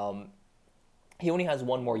 He only has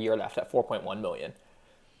one more year left at $4.1 million.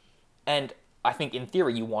 And I think in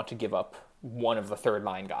theory you want to give up one of the third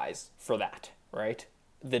line guys for that, right?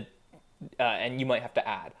 And you might have to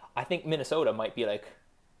add. I think Minnesota might be like,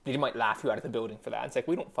 they might laugh you out of the building for that. It's like,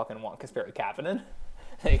 we don't fucking want Kasperi Kapanen.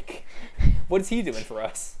 Like, what is he doing for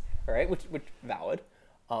us? All right, which valid.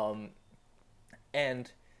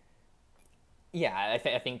 And yeah,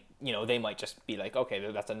 I think they might just be like,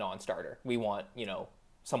 okay, that's a non-starter. We want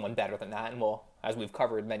someone better than that. And well, as we've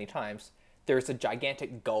covered many times, there's a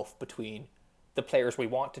gigantic gulf between the players we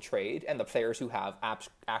want to trade and the players who have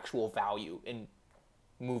actual value in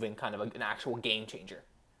moving kind of an actual game changer,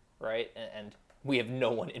 right? And we have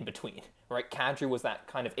no one in between, right? Kadri was that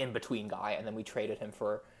kind of in-between guy, and then we traded him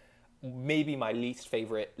for maybe my least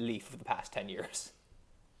favorite Leaf of the past 10 years.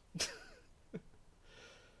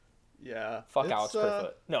 Yeah. Fuck Alex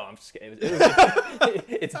Kerfoot. No, I'm just kidding.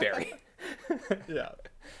 It's Barry. Yeah.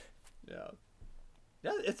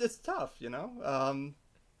 It's tough,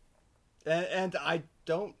 and I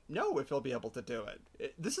don't know if he'll be able to do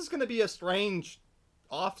it. This is going to be a strange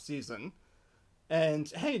off season, and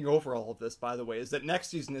hanging over all of this, by the way, is that next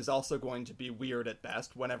season is also going to be weird at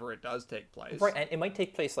best whenever it does take place. Right, and it might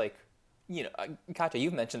take place like, Katja,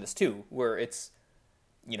 you've mentioned this too, where it's,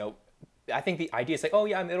 I think the idea is like, oh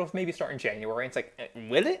yeah, it'll maybe start in January. And it's like,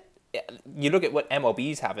 will it? You look at what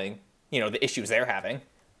MLB's having, the issues they're having.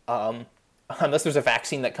 Unless there's a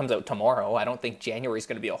vaccine that comes out tomorrow, I don't think January is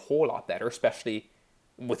going to be a whole lot better, especially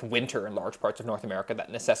with winter in large parts of North America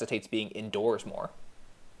that necessitates being indoors more.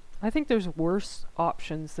 I think there's worse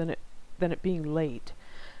options than it being late.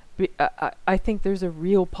 I think there's a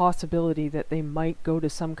real possibility that they might go to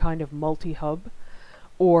some kind of multi-hub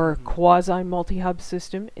or quasi-multi-hub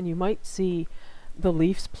system, and you might see the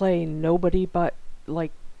Leafs play nobody but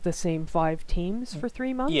like the same 5 teams for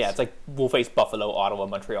 3 months. Yeah, it's like we'll face Buffalo, Ottawa,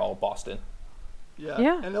 Montreal, Boston.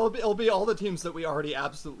 Yeah. And it'll be all the teams that we already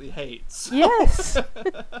absolutely hate. So yes.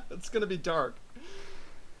 It's going to be dark.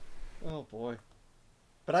 Oh boy.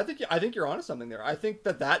 But I think you're onto something there. I think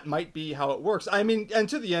that might be how it works. I mean, and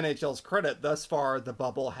to the NHL's credit, thus far the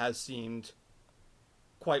bubble has seemed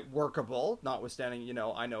quite workable, notwithstanding,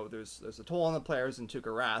 I know there's a toll on the players, and Tuukka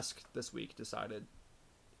Rask this week decided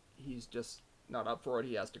he's just not up for it.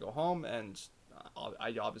 He has to go home, and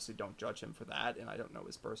I obviously don't judge him for that, and I don't know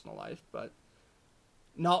his personal life, but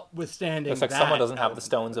notwithstanding looks like that, someone doesn't have the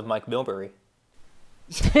stones of Mike Milbury.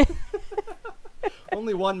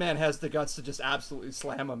 Only one man has the guts to just absolutely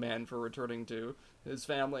slam a man for returning to his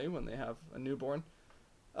family when they have a newborn.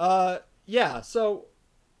 Yeah, so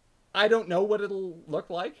I don't know what it'll look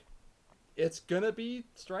like. It's gonna be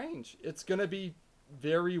strange. It's gonna be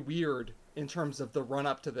very weird in terms of the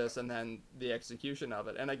run-up to this and then the execution of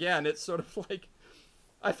it. And again, it's sort of like,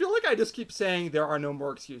 I feel like I just keep saying there are no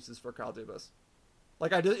more excuses for Kyle Dubas.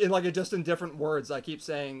 Like just in different words, I keep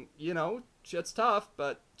saying, shit's tough,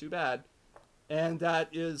 but too bad. And that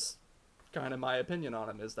is kind of my opinion on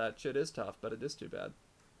him, is that shit is tough, but it is too bad.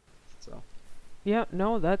 So. Yeah,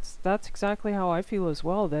 no, that's exactly how I feel as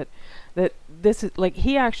well. That this is like,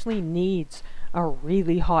 he actually needs a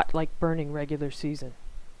really hot, like, burning regular season.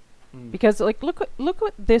 Because like look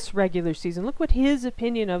what this regular season, look what his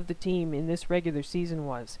opinion of the team in this regular season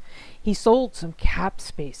was. He sold some cap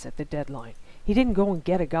space at the deadline. He didn't go and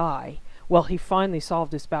get a guy. Well, he finally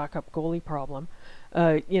solved his backup goalie problem.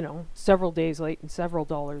 Several days late and several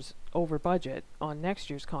dollars over budget on next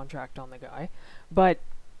year's contract on the guy. But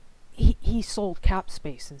he sold cap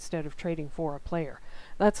space instead of trading for a player.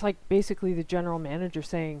 That's like basically the general manager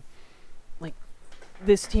saying, like,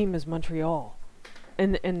 this team is Montreal.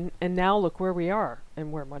 And now look where we are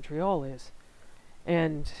and where Montreal is.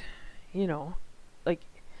 And, like,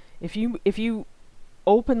 if you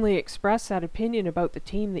openly express that opinion about the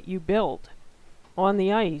team that you built on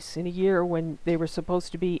the ice in a year when they were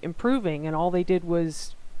supposed to be improving and all they did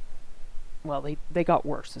was, well, they got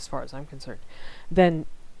worse as far as I'm concerned, then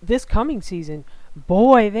this coming season,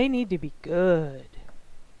 boy, they need to be good.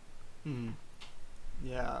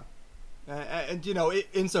 Yeah. And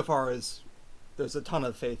insofar as there's a ton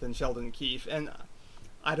of faith in Sheldon Keefe, and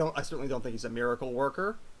I certainly don't think he's a miracle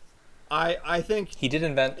worker. I think he did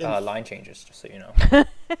invent line changes, just so you know.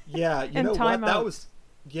 Yeah, you know what? Timeouts. That was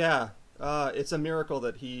it's a miracle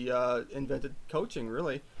that he invented coaching,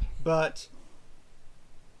 really. But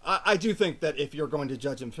I do think that if you're going to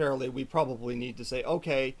judge him fairly, we probably need to say,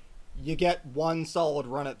 okay, you get one solid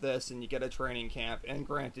run at this and you get a training camp. And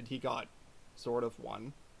granted, he got sort of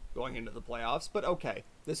one going into the playoffs, but okay,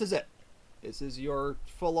 this is it. This is your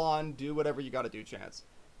full-on, do whatever you got to do chance.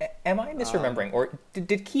 Am I misremembering, or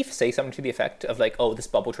did Keefe say something to the effect of like, "Oh, this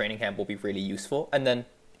bubble training camp will be really useful," and then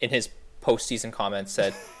in his postseason comments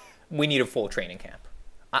said, "We need a full training camp."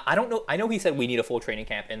 I don't know. I know he said we need a full training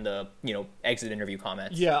camp in the exit interview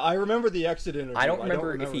comments. Yeah, I remember the exit interview. I don't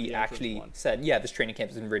remember if he actually said, "Yeah, this training camp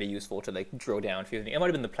has been really useful to like drill down." It might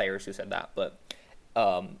have been the players who said that, but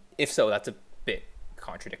if so, that's a bit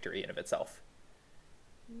contradictory in of itself.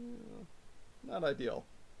 Not ideal.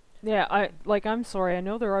 Yeah, I'm sorry. I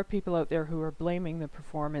know there are people out there who are blaming the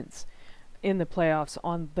performance in the playoffs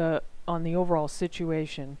on the overall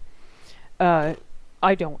situation. I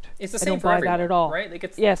don't. It's the I same don't for buy everyone, that at all. right?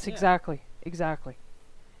 Like yes, exactly.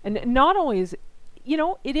 And not only is,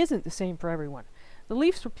 it isn't the same for everyone. The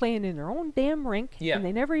Leafs were playing in their own damn rink, and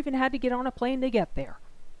they never even had to get on a plane to get there.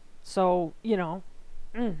 So,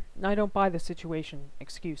 I don't buy the situation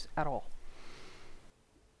excuse at all.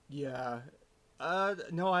 Yeah.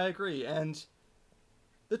 No, I agree. And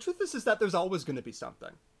the truth is that there's always going to be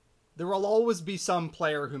something. There will always be some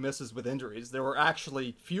player who misses with injuries. There were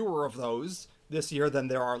actually fewer of those this year than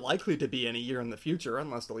there are likely to be in a year in the future,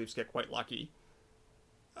 unless the Leafs get quite lucky.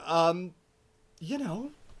 I'm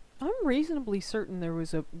reasonably certain there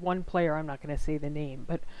was one player, I'm not going to say the name,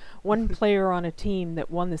 but one player on a team that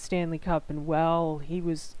won the Stanley Cup, and while he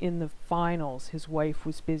was in the finals, his wife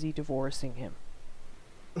was busy divorcing him.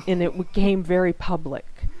 And it became very public.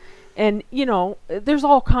 And, there's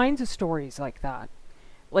all kinds of stories like that.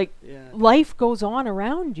 Like, life goes on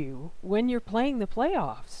around you when you're playing the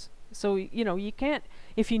playoffs. So, you can't,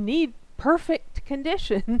 if you need perfect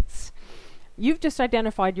conditions, you've just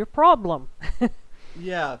identified your problem.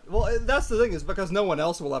 Yeah, well, that's the thing, is because no one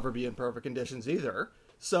else will ever be in perfect conditions either.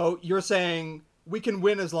 So you're saying we can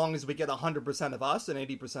win as long as we get 100% of us and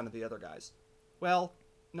 80% of the other guys. Well,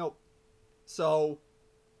 nope. So,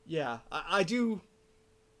 yeah, I do...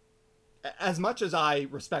 As much as I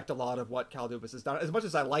respect a lot of what Kyle Dubas has done, as much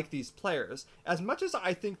as I like these players, as much as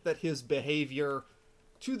I think that his behavior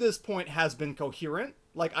to this point has been coherent,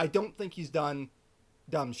 like, I don't think he's done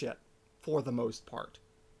dumb shit for the most part,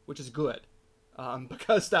 which is good,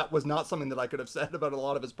 because that was not something that I could have said about a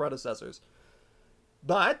lot of his predecessors.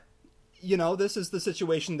 But, this is the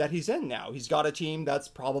situation that he's in now. He's got a team that's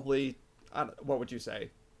probably, what would you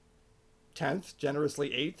say, 10th,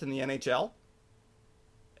 generously 8th in the NHL.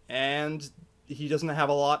 And he doesn't have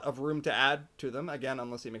a lot of room to add to them, again,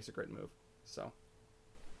 unless he makes a great move. So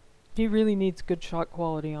he really needs good shot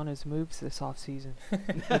quality on his moves this offseason.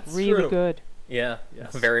 That's really true. Good. Yeah,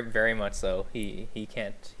 yes. Very, very much so. He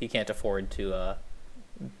can't afford to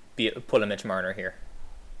pull a Mitch Marner here.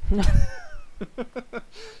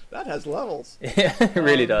 That has levels. Yeah, it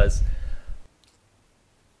really does.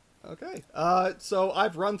 Okay, so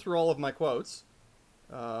I've run through all of my quotes.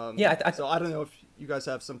 So I don't know if you guys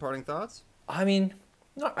have some parting thoughts. I mean,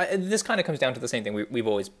 this kind of comes down to the same thing we've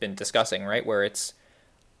always been discussing, right? Where it's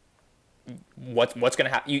what's going to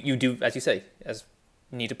happen. You do, as you say,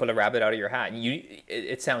 need to pull a rabbit out of your hat.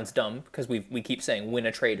 It sounds dumb because we keep saying win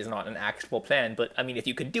a trade is not an actionable plan, but I mean, if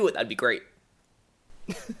you could do it, that'd be great.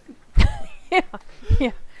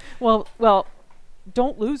 Yeah. Well,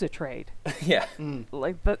 don't lose a trade. Yeah.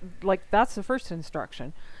 Like that's the first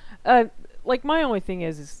instruction. Like my only thing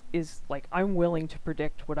is like I'm willing to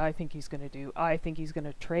predict what I think he's going to do. I think he's going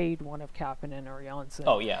to trade one of Kapanen or Janssen.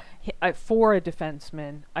 Oh yeah. For a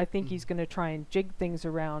defenseman. I think he's going to try and jig things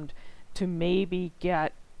around to maybe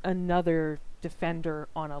get another defender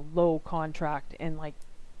on a low contract and like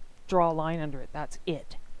draw a line under it. That's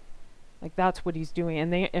it. Like that's what he's doing.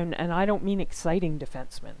 And I don't mean exciting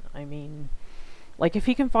defensemen. I mean, like if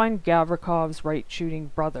he can find Gavrikov's right shooting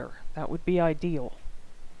brother, that would be ideal.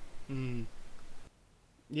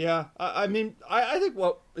 Yeah, I mean, I think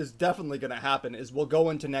what is definitely going to happen is we'll go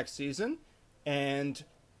into next season, and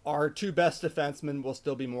our two best defensemen will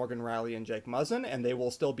still be Morgan Rielly and Jake Muzzin, and they will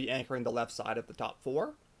still be anchoring the left side of the top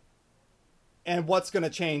four. And what's going to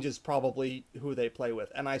change is probably who they play with,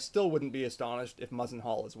 and I still wouldn't be astonished if Muzzin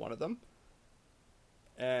Hall is one of them.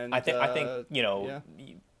 And I think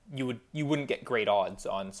you wouldn't get great odds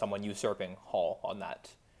on someone usurping Hall on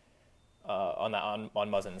that. On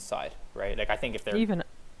Muzzin's side, right? Like I think if they're if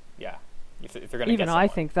they're going to even I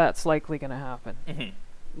think that's likely going to happen. Mm-hmm.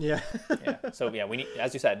 Yeah. Yeah. So yeah, we need,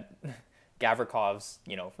 as you said, Gavrikov's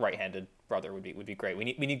right-handed brother would be great. We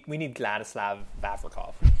need Vladislav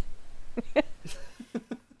Vavrikov.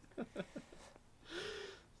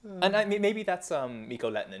 And maybe that's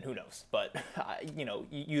Mikko Lehtinen, who knows? But,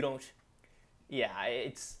 you don't... Yeah,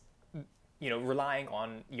 it's... relying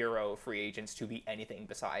on Euro free agents to be anything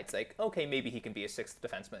besides, like, okay, maybe he can be a sixth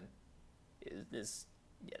defenseman is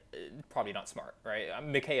probably not smart, right?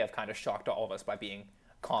 Mikheyev kind of shocked all of us by being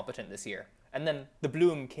competent this year. And then the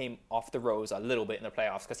bloom came off the rose a little bit in the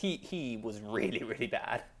playoffs because he was really, really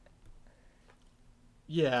bad.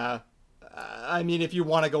 Yeah. I mean, if you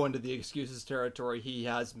want to go into the excuses territory, he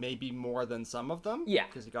has maybe more than some of them. Yeah.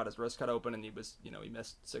 Because he got his wrist cut open and he was, he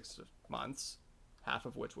missed 6 months, half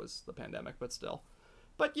of which was the pandemic, but still.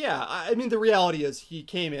 But yeah, I mean, the reality is he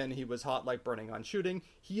came in, he was hot like burning on shooting.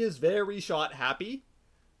 He is very shot happy.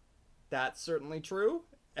 That's certainly true.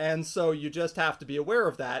 And so you just have to be aware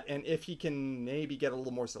of that. And if he can maybe get a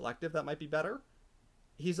little more selective, that might be better.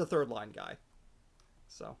 He's a third line guy.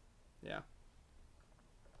 So, yeah.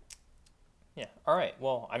 Yeah. All right.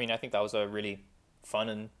 Well, I mean, I think that was a really fun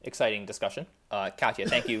and exciting discussion. Katya,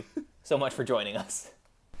 thank you so much for joining us.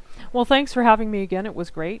 Well, thanks for having me again. It was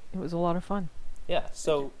great. It was a lot of fun. Yeah.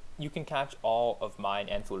 So you can catch all of mine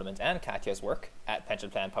and Fulemin's and Katya's work at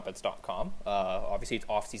pensionplanpuppets.com. Obviously, it's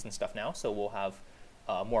off-season stuff now, so we'll have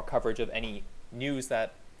more coverage of any news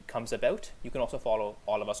that comes about. You can also follow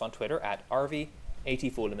all of us on Twitter at RV, AT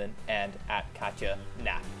Fulemin, and at Katya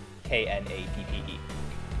Knappe, Knappe.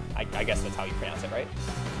 I guess that's how you pronounce it, right?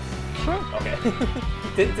 Sure. Okay.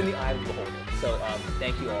 It's in the eye of the beholder. So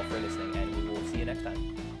thank you all for listening, and we will see you next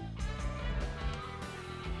time.